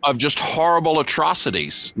of just horrible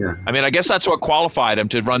atrocities. Yeah. I mean, I guess that's what qualified him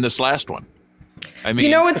to run this last one. I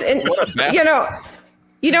mean, what's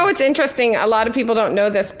interesting? A lot of people don't know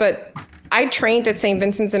this, but I trained at St.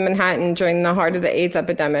 Vincent's in Manhattan during the heart of the AIDS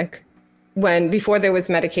epidemic, before there was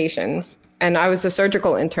medications, and I was a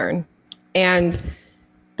surgical intern. And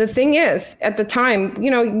the thing is, at the time,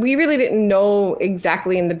 we really didn't know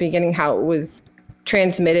exactly in the beginning how it was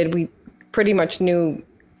transmitted. We pretty much knew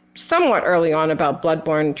somewhat early on about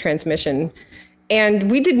bloodborne transmission,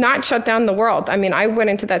 and we did not shut down the world. I mean, I went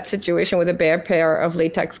into that situation with a bare pair of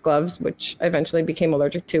latex gloves, which I eventually became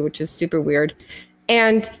allergic to, which is super weird.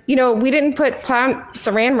 And, we didn't put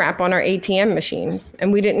saran wrap on our ATM machines,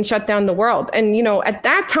 and we didn't shut down the world. And, at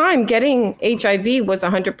that time, getting HIV was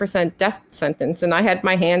 100% death sentence. And I had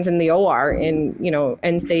my hands in the OR in,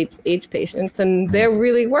 end stage AIDS patients. And there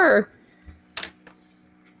really were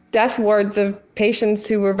death wards of patients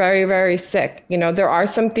who were very, very sick. There are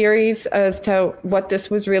some theories as to what this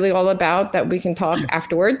was really all about that we can talk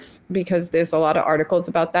afterwards, because there's a lot of articles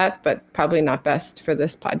about that, but probably not best for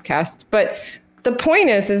this podcast. But the point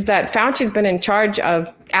is that Fauci's been in charge of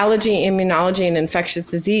allergy, immunology, and infectious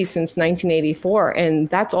disease since 1984, and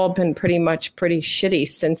that's all been pretty shitty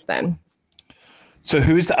since then. So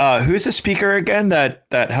who's the speaker again that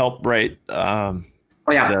helped write?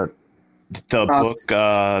 the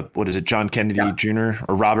book. What is it? John Kennedy Jr.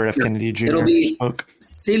 or Robert F. Kennedy Jr. It'll be book?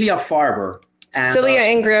 Celia Farber. And, Celia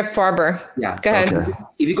Ingrid Farber. Yeah. Go ahead. Okay.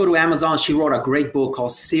 If you go to Amazon, she wrote a great book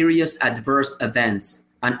called Serious Adverse Events,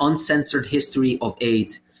 An Uncensored History of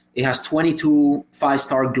AIDS. It has 22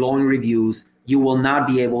 5-star glowing reviews. You will not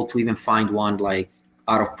be able to even find one like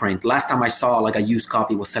out of print. Last time I saw like a used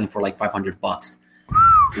copy was selling for like $500.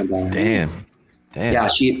 And, Damn. Yeah,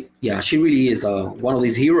 she really is one of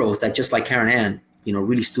these heroes that, just like Karen Ann,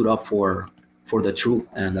 really stood up for the truth.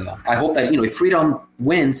 And I hope that, if freedom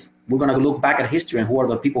wins, we're going to look back at history and who are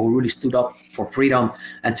the people who really stood up for freedom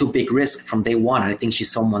and took big risks from day one. And I think she's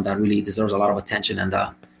someone that really deserves a lot of attention. And,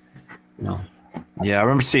 Yeah, I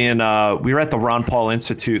remember seeing, we were at the Ron Paul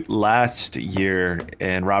Institute last year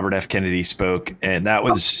and Robert F. Kennedy spoke. And that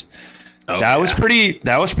was, was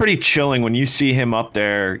pretty chilling when you see him up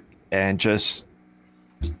there and just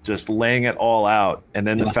laying it all out. And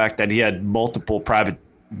then the fact that he had multiple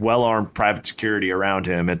well-armed private security around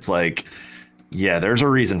him, it's like, yeah, there's a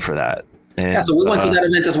reason for that. And, so we went to that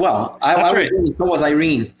event as well. I was, so was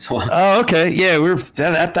Irene. So. Oh, okay. Yeah, we were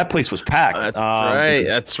that place was packed. That's right.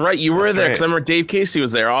 That's right. You were there because I remember Dave Casey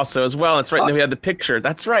was there also as well. That's right. And then we had the picture.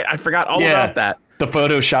 That's right. I forgot all about that. The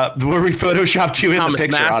Photoshop, where we Photoshopped you in Thomas the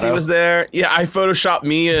picture. Massey was there. Yeah, I Photoshopped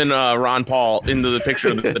me and Ron Paul into the picture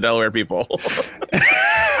of the Delaware people.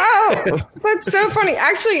 Oh, that's so funny.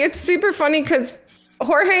 Actually, it's super funny because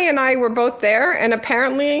Jorge and I were both there, and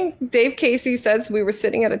apparently Dave Casey says we were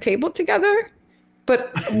sitting at a table together,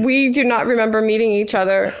 but we do not remember meeting each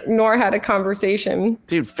other nor had a conversation.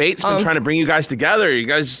 Dude, fate's been trying to bring you guys together. You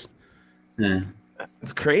guys,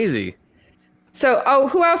 it's crazy. So,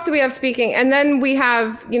 who else do we have speaking? And then we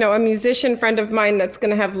have, a musician friend of mine that's going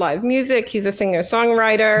to have live music. He's a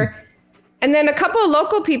singer-songwriter. And then a couple of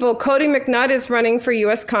local people. Cody McNutt is running for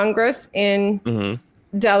U.S. Congress in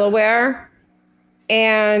Delaware.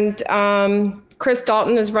 And Chris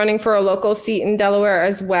Dalton is running for a local seat in Delaware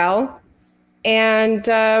as well. And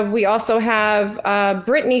we also have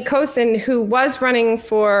Brittany Kosin, who was running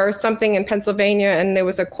for something in Pennsylvania, and there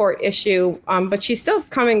was a court issue, but she's still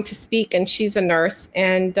coming to speak, and she's a nurse.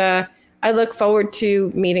 And I look forward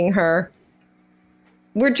to meeting her.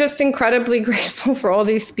 We're just incredibly grateful for all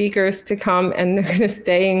these speakers to come, and they're going to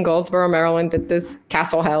stay in Goldsboro, Maryland at this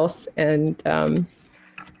Castle House. And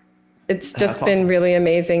it's just been really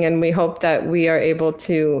amazing, and we hope that we are able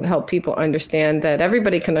to help people understand that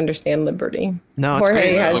everybody can understand liberty. No, it's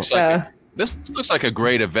Jorge great. This looks like a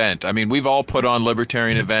great event. I mean, we've all put on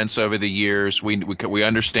libertarian events over the years. We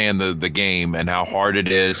understand the game and how hard it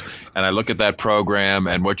is. And I look at that program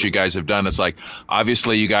and what you guys have done. It's like,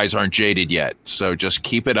 obviously, you guys aren't jaded yet. So just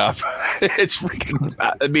keep it up. It's freaking.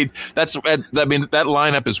 That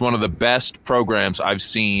lineup is one of the best programs I've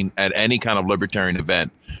seen at any kind of libertarian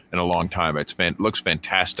event in a long time. It looks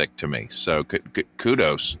fantastic to me. So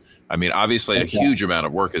kudos. I mean, obviously, a huge amount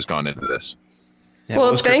of work has gone into this. Yeah,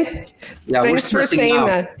 well, thanks for saying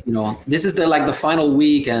that. This is the final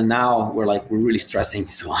week, and now we're really stressing.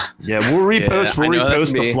 So yeah, we'll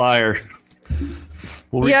repost the flyer.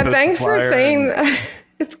 Thanks for saying that.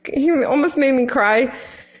 He almost made me cry.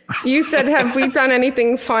 You said, have we done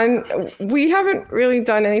anything fun? We haven't really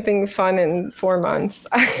done anything fun in 4 months.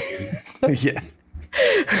 Yeah.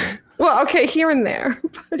 Well, okay, here and there.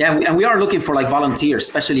 Yeah, and we are looking for volunteers,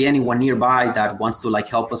 especially anyone nearby that wants to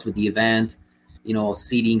help us with the event.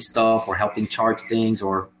 Seating stuff or helping charge things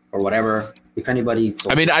or whatever. If anybody.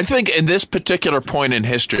 I think in this particular point in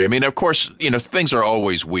history, of course, things are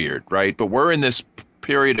always weird, right? But we're in this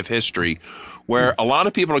period of history where a lot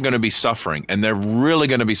of people are going to be suffering, and they're really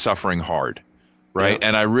going to be suffering hard, right? Yeah.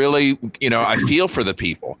 And I really, I feel for the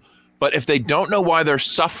people. But if they don't know why they're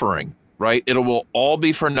suffering, right, it will all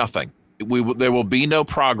be for nothing. There will be no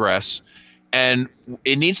progress. And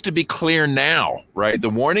it needs to be clear now, right? The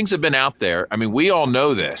warnings have been out there. We all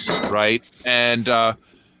know this, right? And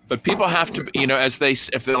but people have to,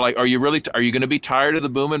 if they're like, are you going to be tired of the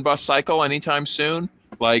boom and bust cycle anytime soon?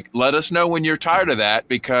 Let us know when you're tired of that,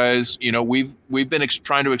 because we've been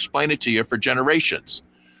trying to explain it to you for generations.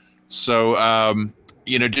 So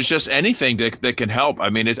just anything that can help.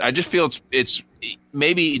 I just feel it's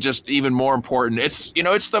maybe just even more important. It's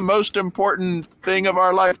the most important thing of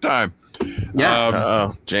our lifetime.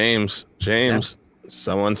 Yeah. James. Yeah.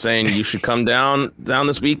 Someone saying you should come down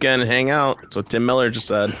this weekend and hang out. That's what Tim Miller just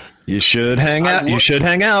said. You should hang out. You should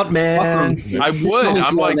hang out, man. Awesome. I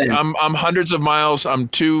would. I'm hundreds of miles. I'm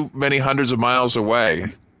too many hundreds of miles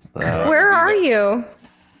away. Where are you?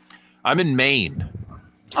 I'm in Maine.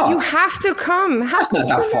 Oh. You have to come. That's not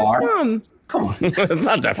that far. Come on. It's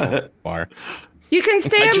not that far. You can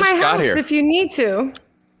stay at my house if you need to.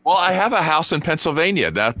 Well, I have a house in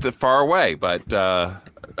Pennsylvania, not that far away, but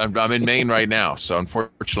I'm in Maine right now, so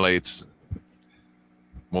unfortunately, it's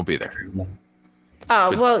won't be there.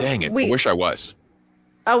 Oh, well, dang it! I wish I was.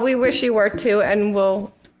 Oh, we wish you were too, and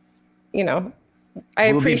I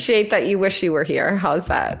appreciate that you wish you were here. How's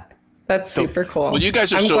that? That's super cool. Well, you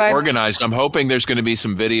guys are organized. I'm hoping there's going to be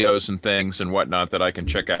some videos and things and whatnot that I can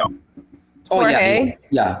check out. Oh,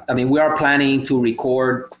 yeah. I mean, we are planning to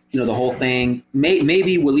record, the whole thing.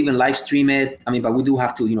 Maybe we'll even live stream it. I mean, but we do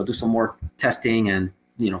have to, do some more testing and,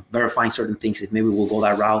 verifying certain things. If maybe we'll go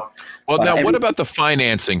that route. Well, now what about the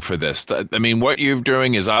financing for this? I mean, what you're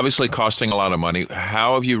doing is obviously costing a lot of money.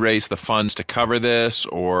 How have you raised the funds to cover this?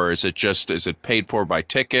 Or is it paid for by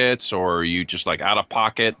tickets, or are you just like out of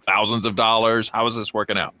pocket, thousands of dollars? How is this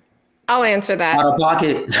working out? I'll answer that. Out of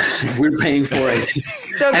pocket, we're paying for it.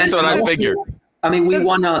 So that's what I figured. I mean, we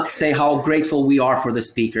want to say how grateful we are for the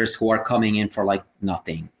speakers who are coming in for like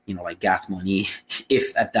nothing, like gas money,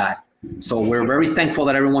 if at that. So we're very thankful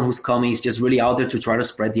that everyone who's coming is just really out there to try to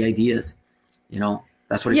spread the ideas.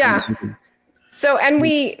 That's what it comes down to. So, and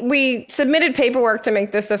we submitted paperwork to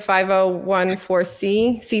make this a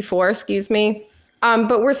 501(c)(4), excuse me.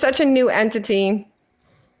 But we're such a new entity.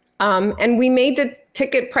 And we made the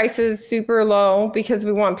ticket prices super low because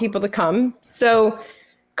we want people to come. So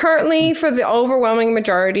currently, for the overwhelming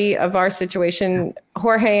majority of our situation,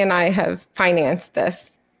 Jorge and I have financed this.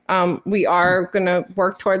 We are going to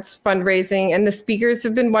work towards fundraising, and the speakers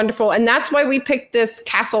have been wonderful. And that's why we picked this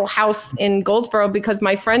Castle House in Goldsboro, because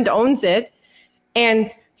my friend owns it.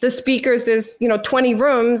 And the speakers, there's 20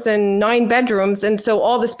 rooms and 9 bedrooms. And so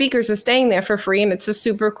all the speakers are staying there for free, and it's a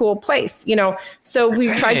super cool place, So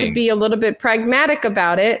we tried to be a little bit pragmatic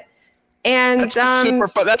about it. And that's super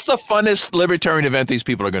fun. That's the funnest libertarian event these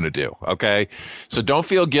people are going to do. Okay. So don't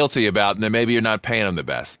feel guilty about, and then maybe you're not paying them the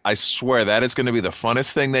best. I swear that is going to be the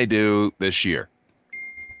funnest thing they do this year.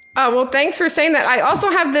 Oh, well, thanks for saying that. I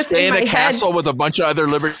also have this Stay in my a head. castle with a bunch of other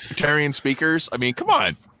libertarian speakers. I mean, come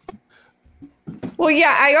on. Well,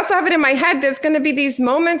 yeah, I also have it in my head. There's going to be these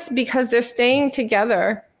moments because they're staying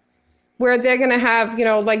together where they're going to have,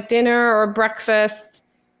 like dinner or breakfast.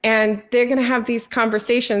 And they're going to have these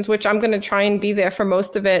conversations, which I'm going to try and be there for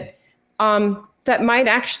most of it, that might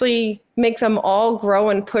actually make them all grow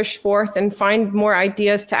and push forth and find more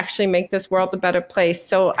ideas to actually make this world a better place.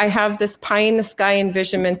 So I have this pie in the sky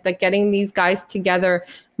envisionment that getting these guys together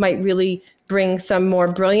might really bring some more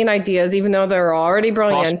brilliant ideas, even though they're already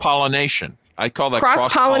brilliant. Cross-pollination. I call that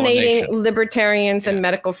cross-pollinating libertarians and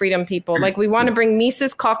medical freedom people. Like, we want to bring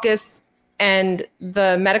Mises Caucus and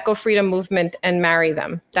the medical freedom movement and marry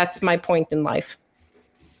them. That's my point in life.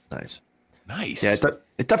 Nice. Yeah,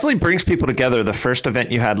 it definitely brings people together. The first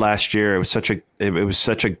event you had last year, it was such a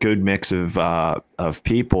good mix of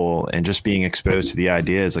people, and just being exposed to the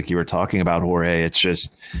ideas like you were talking about, Jorge. It's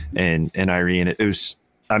just and Irene. It was,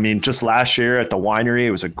 I mean, just last year at the winery,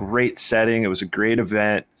 it was a great setting. It was a great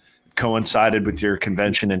event. Coincided with your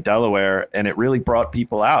convention in Delaware, and it really brought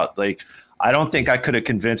people out. Like, I don't think I could have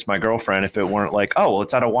convinced my girlfriend if it weren't like, oh, well,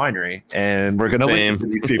 it's at a winery and we're going to listen to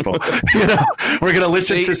these people. We're going to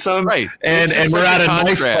listen to some, right. and we're at a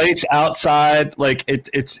nice place outside. Like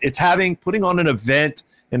it's putting on an event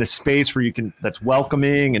in a space where that's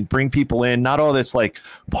welcoming and bring people in. Not all this like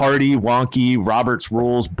party wonky Robert's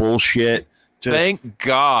rules bullshit. Thank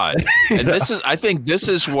God. And I think this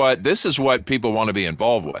is what people want to be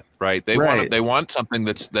involved with, right? They want something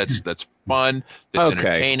that's fun, that's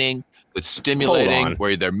entertaining, that's stimulating,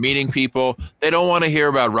 where they're meeting people. They don't want to hear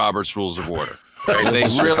about Robert's Rules of Order. Right? They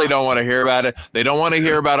really don't want to hear about it. They don't want to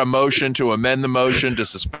hear about a motion to amend the motion to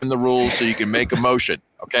suspend the rules so you can make a motion.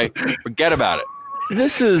 Okay, forget about it.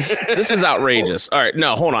 This is outrageous. All right,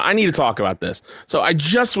 no, hold on. I need to talk about this. So I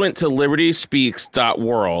just went to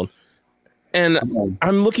libertyspeaks.world, and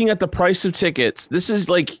I'm looking at the price of tickets. This is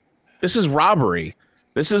robbery.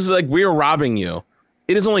 This is like we are robbing you.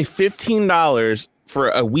 It is only $15 for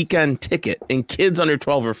a weekend ticket, and kids under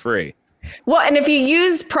 12 are free. Well, and if you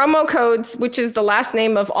use promo codes, which is the last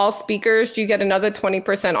name of all speakers, you get another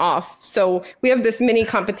 20% off. So we have this mini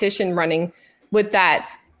competition running with that.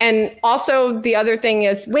 And also the other thing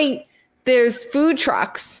is, there's food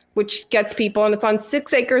trucks, which gets people, and it's on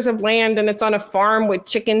 6 acres of land, and it's on a farm with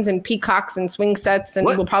chickens and peacocks and swing sets, and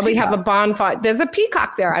we'll probably have a bonfire. There's a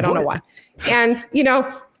peacock there. I don't know why. And,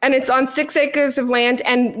 and it's on 6 acres of land,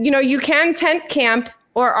 and, you can tent camp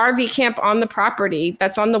or RV camp on the property.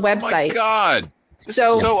 That's on the website. Oh my God. This is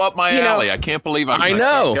so up my alley. I can't believe I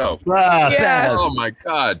know. Yeah. Oh my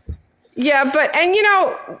God. Yeah, but, and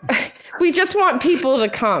we just want people to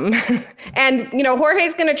come. And,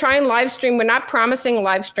 Jorge's going to try and live stream. We're not promising a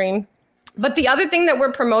live stream. But the other thing that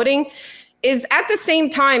we're promoting is at the same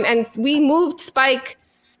time, and we moved Spike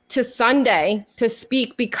to Sunday to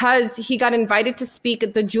speak because he got invited to speak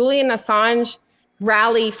at the Julian Assange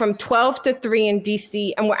rally from 12 to 3 in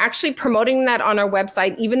DC. And we're actually promoting that on our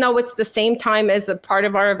website, even though it's the same time as a part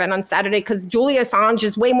of our event on Saturday, because Julian Assange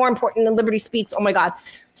is way more important than Liberty Speaks. Oh my God.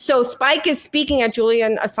 So Spike is speaking at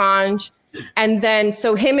Julian Assange. And then,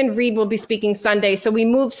 so him and Reed will be speaking Sunday. So we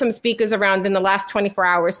moved some speakers around in the last 24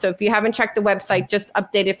 hours. So if you haven't checked the website, just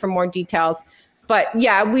update it for more details. But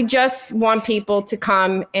yeah, we just want people to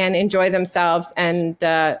come and enjoy themselves. And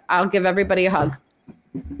I'll give everybody a hug.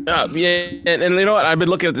 Yeah, and you know what? I've been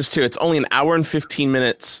looking at this too. It's only an hour and 15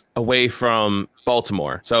 minutes away from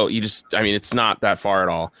Baltimore. So it's not that far at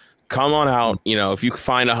all. Come on out. If you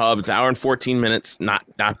find a hub, it's an hour and 14 minutes. Not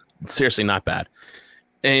seriously, not bad.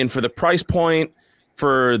 And for the price point,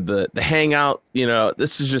 for the hangout,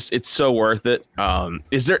 this is just, it's so worth it.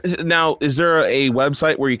 Is there a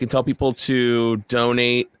website where you can tell people to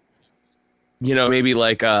donate? Maybe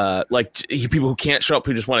like people who can't show up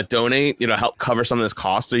who just want to donate, help cover some of this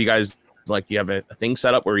cost. So you guys, you have a thing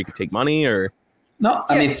set up where you can take money or? No,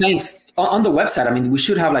 I mean, thanks. On the website, I mean, we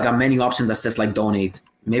should have a menu option that says donate.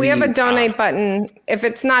 Maybe we have a donate button. If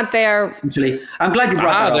it's not there. Actually, I'm glad you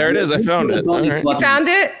brought that up. There it is. I found it. Right. You found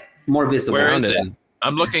it? More visible. Where is it?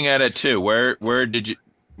 I'm looking at it too. Where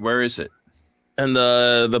is it? And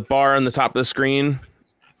the bar on the top of the screen.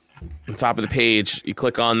 On top of the page, you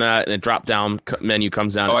click on that, and a drop-down menu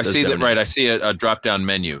comes down. Oh, I see that. Right, I see a drop-down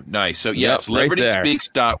menu. Nice. So yeah, it's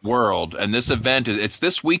libertyspeaks.world, and this event it's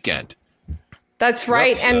this weekend. That's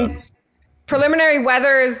right. Yep, and preliminary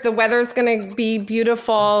the weather's going to be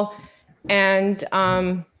beautiful, and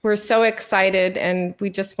we're so excited, and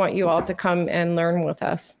we just want you all to come and learn with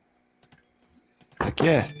us. Heck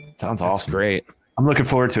yeah, sounds awesome. That's great. I'm looking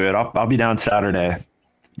forward to it. I'll be down Saturday.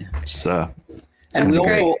 So. And we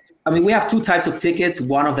also, we have two types of tickets.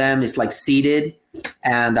 One of them is seated,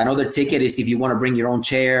 and another ticket is if you want to bring your own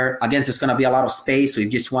chair. Again, there's going to be a lot of space, so if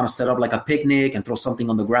you just want to set up a picnic and throw something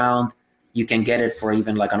on the ground, you can get it for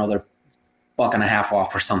even another $1.50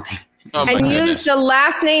 off or something. Oh, and use the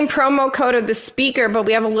last name promo code of the speaker, but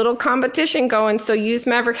we have a little competition going, so use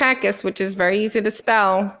Maverick Hackis, which is very easy to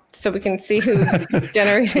spell, so we can see who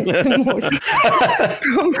generated the most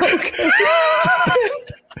promo codes.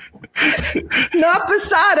 Not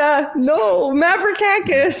Posada. No, Maverick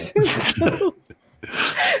Hackis.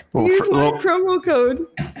 Use my promo code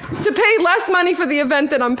to pay less money for the event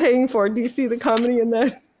that I'm paying for. Do you see the comedy in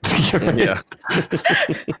that? Yeah.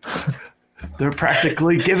 They're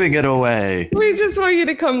practically giving it away. We just want you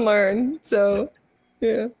to come learn. So,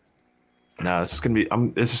 yeah. No, this is gonna be.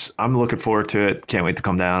 I'm looking forward to it. Can't wait to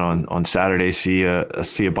come down on Saturday. See a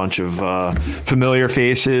bunch of familiar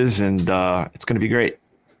faces, and it's gonna be great.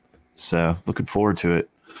 So looking forward to it.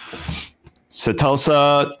 So tell us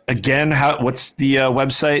again, what's the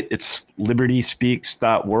website? It's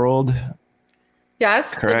libertyspeaks.world.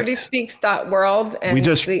 Yes, correct? libertyspeaks.world. And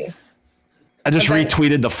I just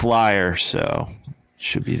retweeted the flyer, so it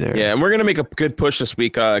should be there. Yeah, and we're gonna make a good push this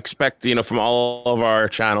week. Expect from all of our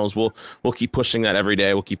channels, we'll keep pushing that every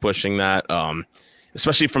day. We'll keep pushing that,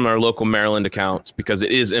 especially from our local Maryland accounts, because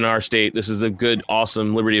it is in our state. This is a good,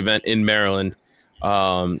 awesome Liberty event in Maryland.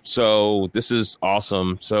 So this is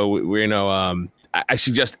awesome. So we I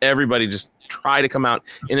suggest everybody just try to come out,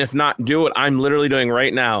 and if not, do what I'm literally doing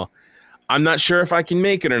right now. I'm not sure if I can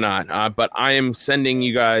make it or not, but I am sending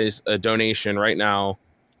you guys a donation right now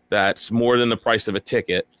that's more than the price of a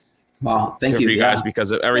ticket. Wow, thank you guys,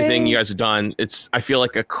 because of everything you guys have done. I feel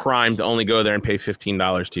like a crime to only go there and pay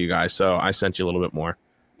 $15 to you guys, so I sent you a little bit more.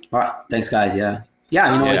 All right, thanks guys. Yeah,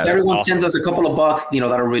 if everyone sends us a couple of bucks, that'll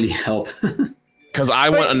really help. Because I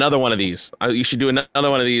want another one of these. You should do another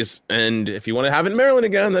one of these. And if you want to have it in Maryland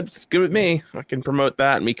again, that's good with me. I can promote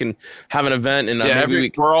that, and we can have an event. And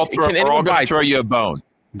we're all going to throw you a bone.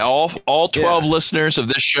 All 12 listeners of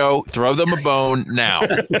this show, throw them a bone now.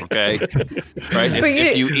 Okay, right?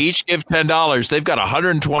 If you each give $10, they've got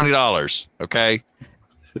 $120. Okay.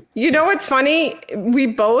 You know what's funny? We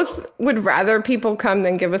both would rather people come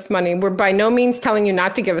than give us money. We're by no means telling you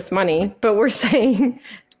not to give us money, but we're saying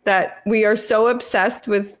that we are so obsessed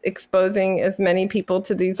with exposing as many people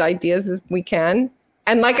to these ideas as we can.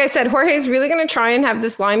 And like I said, Jorge is really going to try and have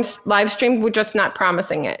this live stream. We're just not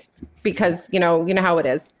promising it because, you know how it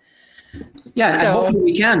is. Yeah, and hopefully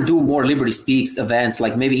we can do more Liberty Speaks events.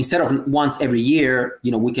 Like maybe instead of once every year,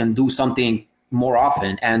 we can do something more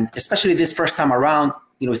often. And especially this first time around,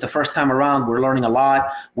 it's the first time around. We're learning a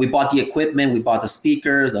lot. We bought the equipment, we bought the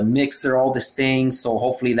speakers, the mixer, all these things. So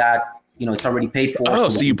hopefully that, it's already paid for. Oh,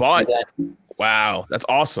 so you bought? Wow, that's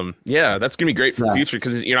awesome. Yeah, that's gonna be great for the future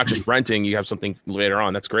because you're not just renting; you have something later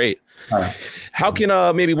on. That's great. How can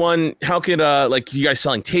like you guys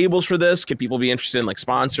selling tables for this? Can people be interested in like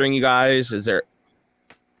sponsoring you guys? Is there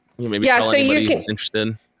maybe tell so anybody you can, who's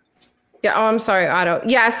interested? Yeah. Oh, I'm sorry, Otto.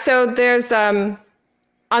 Yeah. So there's on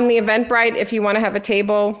the Eventbrite, if you want to have a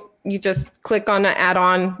table, you just click on an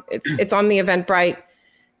add-on. It's on the Eventbrite,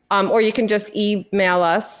 or you can just email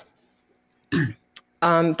us.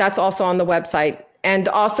 That's also on the website. And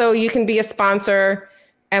also you can be a sponsor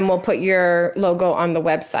and we'll put your logo on the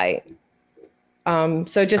website.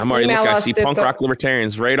 So just email us. I see Punk Rock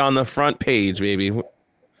Libertarians right on the front page, baby.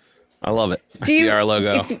 I love it. I see our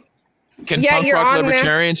logo. Can Punk Rock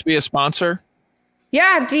Libertarians be a sponsor?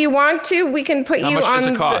 Yeah. Do you want to? We can put you on. How much does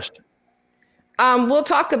it cost? We'll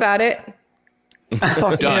talk about it.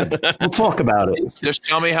 Done. We'll talk about it. Just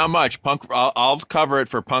tell me how much. I'll cover it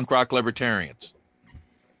for Punk Rock Libertarians.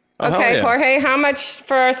 Okay, Jorge, how much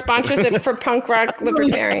for a sponsorship for Punk Rock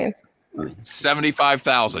Libertarians?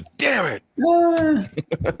 75,000. Damn it.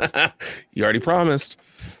 You already promised.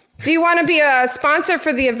 Do you want to be a sponsor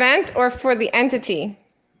for the event or for the entity?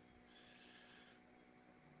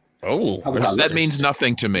 Oh, that means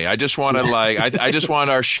nothing to me. I just want to I just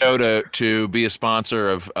want our show to be a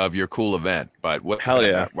sponsor of your cool event. But hell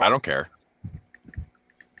yeah, I don't care.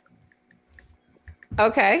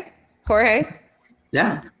 Okay, Jorge.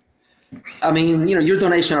 Yeah. I mean, your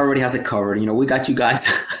donation already has it covered. We got you guys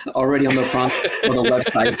already on the front of the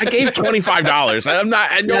website. I gave $25. I'm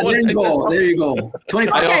not. I don't want. There you go.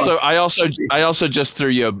 $25. I also just threw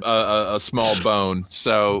you a small bone.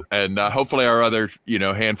 So, and hopefully our other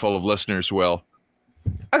handful of listeners will.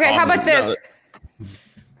 Okay. Awesome.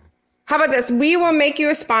 How about this? We will make you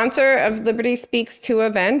a sponsor of Liberty Speaks 2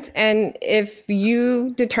 event. And if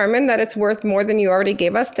you determine that it's worth more than you already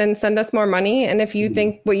gave us, then send us more money. And if you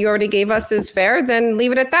think what you already gave us is fair, then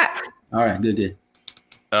leave it at that. All right. Good.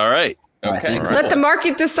 All right. Okay. Let the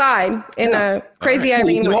market decide in a crazy Irene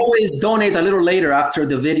way. You can always donate a little later after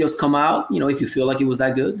the videos come out. If you feel like it was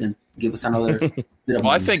that good, then give us another bit of money.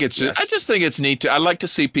 I just think it's neat I like to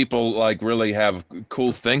see people like really have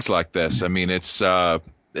cool things like this. I mean,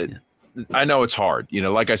 I know it's hard.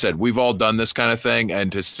 Like I said, we've all done this kind of thing,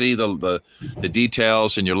 and to see the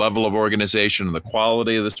details and your level of organization and the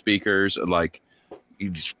quality of the speakers, like you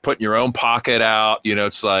just putting your own pocket out,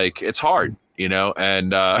 it's like, it's hard, and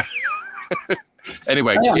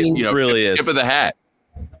anyway, really tip of the hat.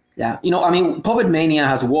 Yeah. COVID mania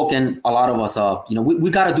has woken a lot of us up.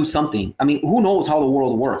 We got to do something. I mean, who knows how the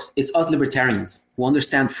world works? It's us libertarians who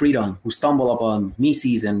understand freedom, who stumble upon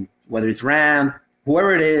Mises, and whether it's Rand,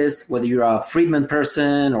 whoever it is, whether you're a Friedman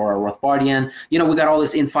person or a Rothbardian, we got all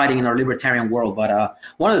this infighting in our libertarian world. But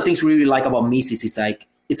one of the things we really like about Mises is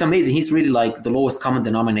it's amazing. He's really like the lowest common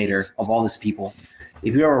denominator of all these people.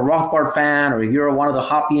 If you're a Rothbard fan, or if you're one of the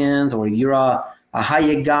Hoppians, or if you're a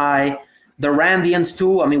Hayek guy, the Randians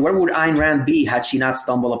too. I mean, where would Ayn Rand be had she not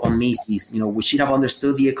stumbled upon Mises? Would she have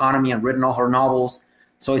understood the economy and written all her novels?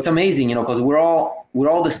 So it's amazing, because we're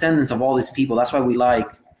all descendants of all these people. That's why we like,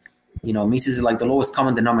 Mises is like the lowest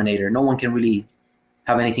common denominator. No one can really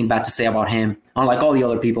have anything bad to say about him. Unlike all the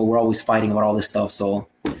other people, we're always fighting about all this stuff. So,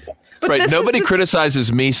 right. Nobody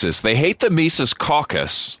criticizes Mises. They hate the Mises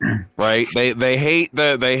caucus, right? They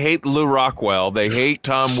hate Lew Rockwell. They hate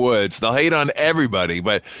Tom Woods. They'll hate on everybody.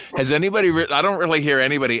 But has anybody? I don't really hear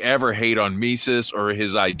anybody ever hate on Mises or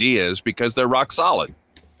his ideas because they're rock solid.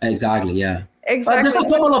 Exactly. Yeah. Exactly. There's a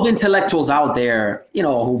couple of intellectuals out there,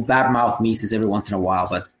 who badmouth Mises every once in a while,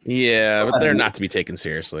 but they're not to be taken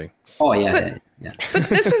seriously. Oh yeah. But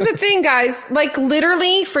this is the thing, guys. Like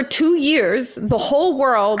literally for 2 years, the whole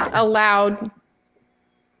world allowed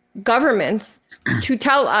governments to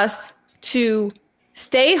tell us to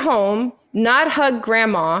stay home, not hug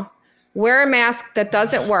grandma, wear a mask that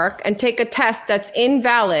doesn't work, and take a test that's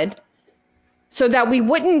invalid, so that we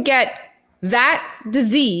wouldn't get that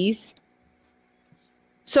disease,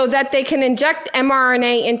 so that they can inject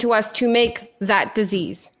mRNA into us to make that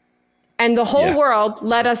disease. And the whole world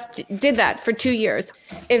did that for 2 years.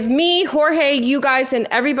 If me, Jorge, you guys, and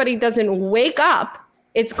everybody doesn't wake up,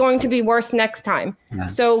 it's going to be worse next time. Yeah.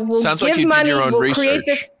 So we'll give money, we'll create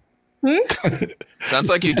this. Sounds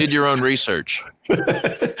like you did your own research.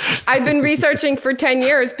 I've been researching for 10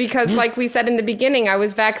 years because, like we said in the beginning, I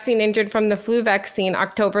was vaccine injured from the flu vaccine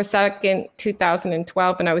October 2nd,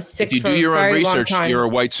 2012, and I was sick for a very long time. If you do your own research, you're a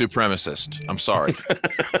white supremacist. I'm sorry.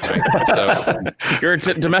 You're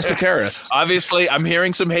a domestic terrorist. Obviously, I'm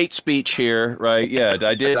hearing some hate speech here, right? Yeah,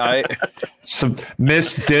 I did. Some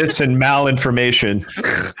mis, dis, and malinformation.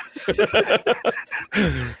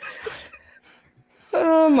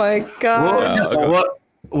 Oh my God.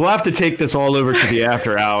 We'll have to take this all over to the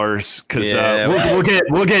after hours because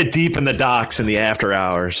we'll get deep in the docs in the after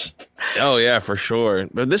hours. Oh yeah, for sure.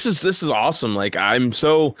 But this is awesome. Like I'm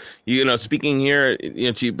so speaking here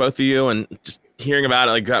to both of you and just hearing about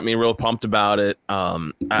it got me real pumped about it.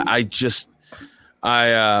 I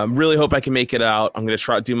really hope I can make it out. I'm gonna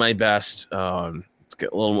try to do my best. My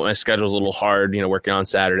schedule's a little hard, working on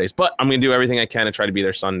Saturdays, but I'm gonna do everything I can to try to be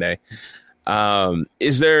there Sunday.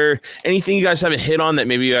 Is there anything you guys haven't hit on that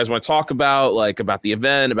maybe you guys want to talk about, like about the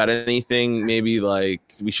event, about anything maybe like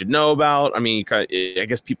we should know about? I mean, I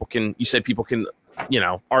guess you said people can,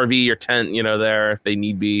 RV or tent, there if they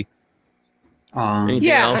need be. Anything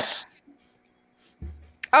else?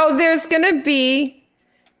 Oh, there's going to be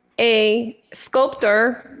a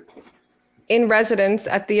sculptor in residence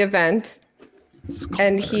at the event,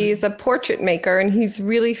 and he's a portrait maker, and he's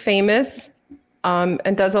really famous.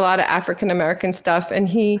 And does a lot of African-American stuff. And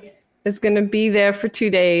he is going to be there for 2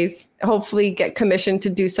 days, hopefully get commissioned to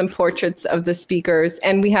do some portraits of the speakers.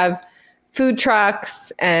 And we have food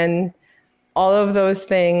trucks and all of those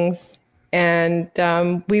things. And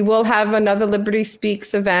we will have another Liberty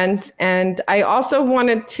Speaks event. And I also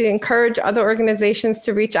wanted to encourage other organizations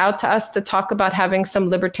to reach out to us to talk about having some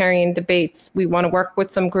libertarian debates. We want to work with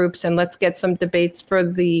some groups, and let's get some debates for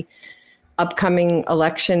the upcoming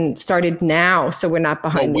election started now, so we're not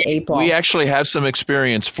behind the eight ball. We actually have some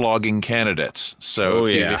experience flogging candidates. So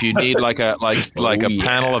if you need like a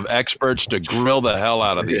panel of experts to grill the hell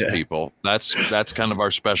out of these people, that's kind of our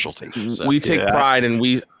specialty. So. We take pride, and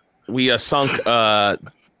we sunk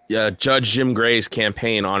Judge Jim Gray's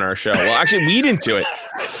campaign on our show. Well, actually, we didn't do it;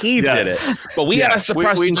 he did it. But we asked the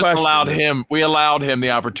press. We just allowed him. We allowed him the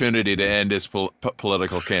opportunity to end his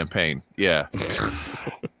political campaign. Yeah.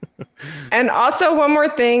 And also one more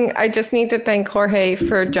thing, I just need to thank Jorge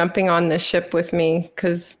for jumping on this ship with me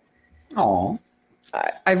because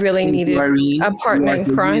I really needed a partner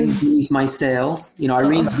in crime. My sales,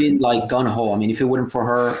 Irene's been like gun ho. I mean, if it weren't for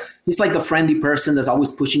her, he's like the friendly person that's always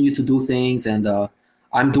pushing you to do things, and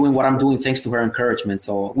I'm doing what I'm doing thanks to her encouragement.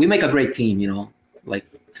 So we make a great team. Like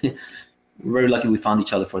we're very lucky we found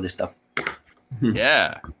each other for this stuff.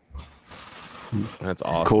 Yeah. That's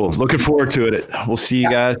awesome. Cool. Looking forward to it. We'll see you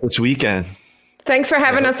guys this weekend. Thanks for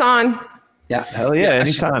having us on. Yeah. Hell yeah.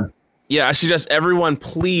 Anytime. I suggest everyone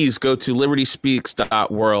please go to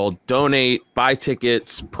libertyspeaks.world, donate, buy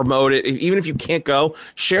tickets, promote it. Even if you can't go,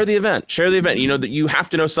 share the event. That you have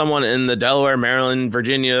to know someone in the Delaware, Maryland,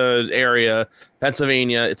 Virginia area,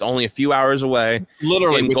 Pennsylvania. It's only a few hours away.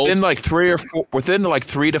 Literally within like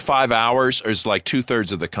 3 to 5 hours is like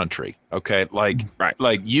 2/3 of the country. Okay. Like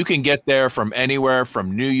you can get there from anywhere,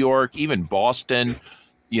 from New York, even Boston,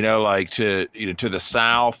 to the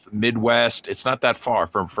South, Midwest. It's not that far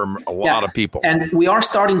from a lot of people. And we are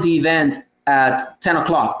starting the event at 10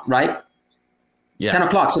 o'clock, right? Yeah. 10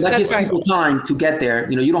 o'clock. So that gives people time to get there.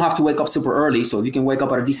 You don't have to wake up super early. So if you can wake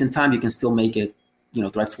up at a decent time, you can still make it,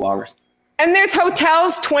 drive 2 hours. And there's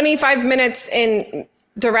hotels 25 minutes in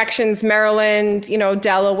directions, Maryland,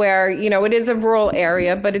 Delaware. It is a rural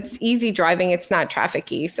area, but it's easy driving. It's not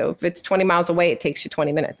traffic-y. So if it's 20 miles away, it takes you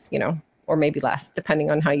 20 minutes, or maybe less, depending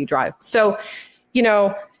on how you drive. So,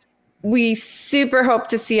 we super hope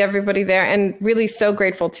to see everybody there, and really so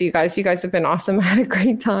grateful to you guys. You guys have been awesome. I had a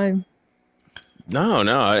great time. No.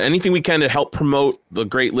 Anything we can to help promote the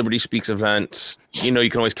great Liberty Speaks event, you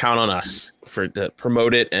can always count on us to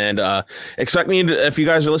promote it. And expect me to, if you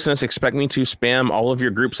guys are listening to this, expect me to spam all of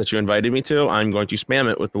your groups that you invited me to. I'm going to spam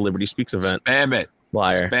it with the Liberty Speaks event. Spam it.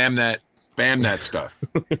 Flyer. Spam that stuff.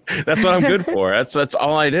 That's what I'm good for. That's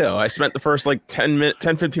all I do. I spent the first 15 minutes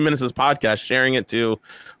of this podcast sharing it to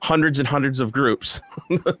hundreds and hundreds of groups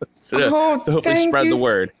to hopefully spread the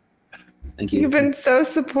word. Thank you. You've been so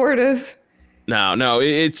supportive. No,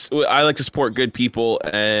 I like to support good people.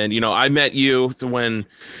 And, I met you when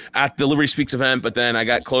at the Liberty Speaks event, but then I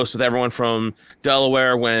got close with everyone from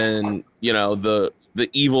Delaware when, the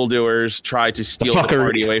evildoers tried to steal the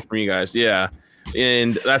party away from you guys. Yeah.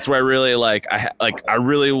 And that's where I really I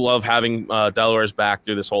really love having Delaware's back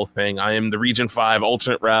through this whole thing. I am the Region 5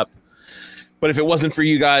 alternate rep. But if it wasn't for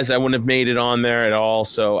you guys, I wouldn't have made it on there at all.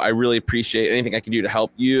 So I really appreciate anything I can do to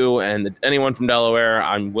help you and anyone from Delaware.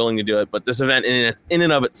 I'm willing to do it. But this event in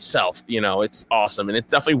and of itself, it's awesome. And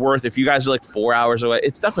it's definitely worth, if you guys are 4 hours away,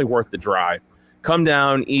 it's definitely worth the drive. Come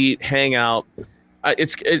down, eat, hang out.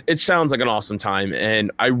 It sounds like an awesome time.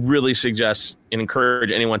 And I really suggest and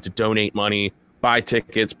encourage anyone to donate money, buy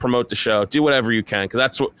tickets, promote the show, do whatever you can.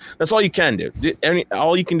 Because that's all you can do.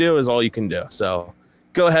 All you can do is all you can do. So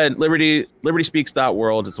go ahead,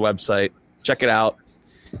 libertyspeaks.world is the website. Check it out.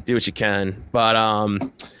 do what you can. But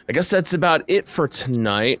I guess that's about it for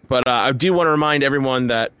tonight. But I do want to remind everyone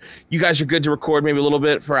that you guys are good to record maybe a little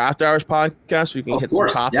bit for After Hours podcast. We can hit some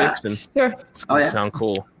topics and it's gonna sound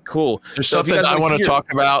cool. There's something I want to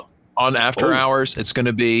talk about on After Hours. It's going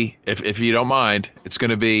to be, if you don't mind, it's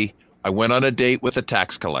going to be, I went on a date with a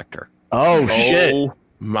tax collector. Oh shit. Oh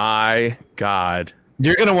my God.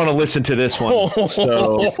 You're going to want to listen to this one.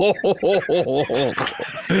 So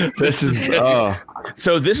this is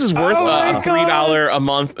So this is worth $3 a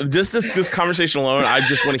month. Just this conversation alone, I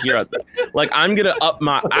just want to hear it. Like, I'm gonna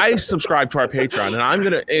I subscribe to our Patreon, and I'm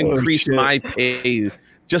gonna increase my pay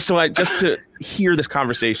just to hear this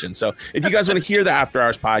conversation. So if you guys want to hear the After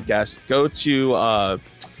Hours podcast, go to our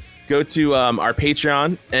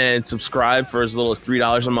Patreon and subscribe for as little as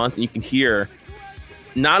 $3 a month, and you can hear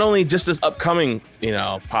not only just this upcoming,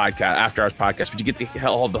 podcast, After Hours podcast, but you get the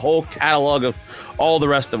whole catalog of all the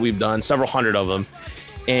rest that we've done, several hundred of them.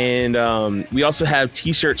 And we also have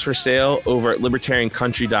t-shirts for sale over at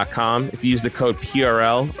libertariancountry.com. If you use the code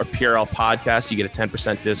PRL or PRL podcast, you get a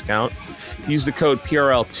 10% discount. If you use the code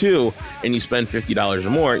PRL2 and you spend $50 or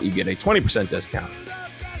more, you get a 20% discount.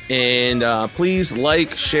 And please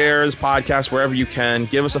share this podcast wherever you can.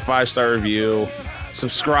 Give us a 5-star review.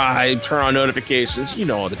 Subscribe, turn on notifications. You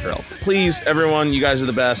know all the drill. Please, everyone, you guys are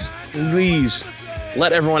the best. Please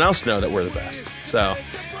let everyone else know that we're the best. So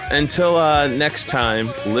until next time,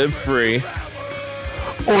 live free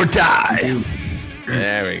or die.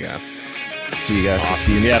 There we go. See you guys. We'll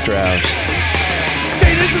see you in the After Hours.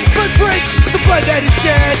 State is a footprint, the blood that is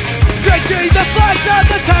shed. Drenching the flags of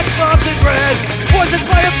the tax bombs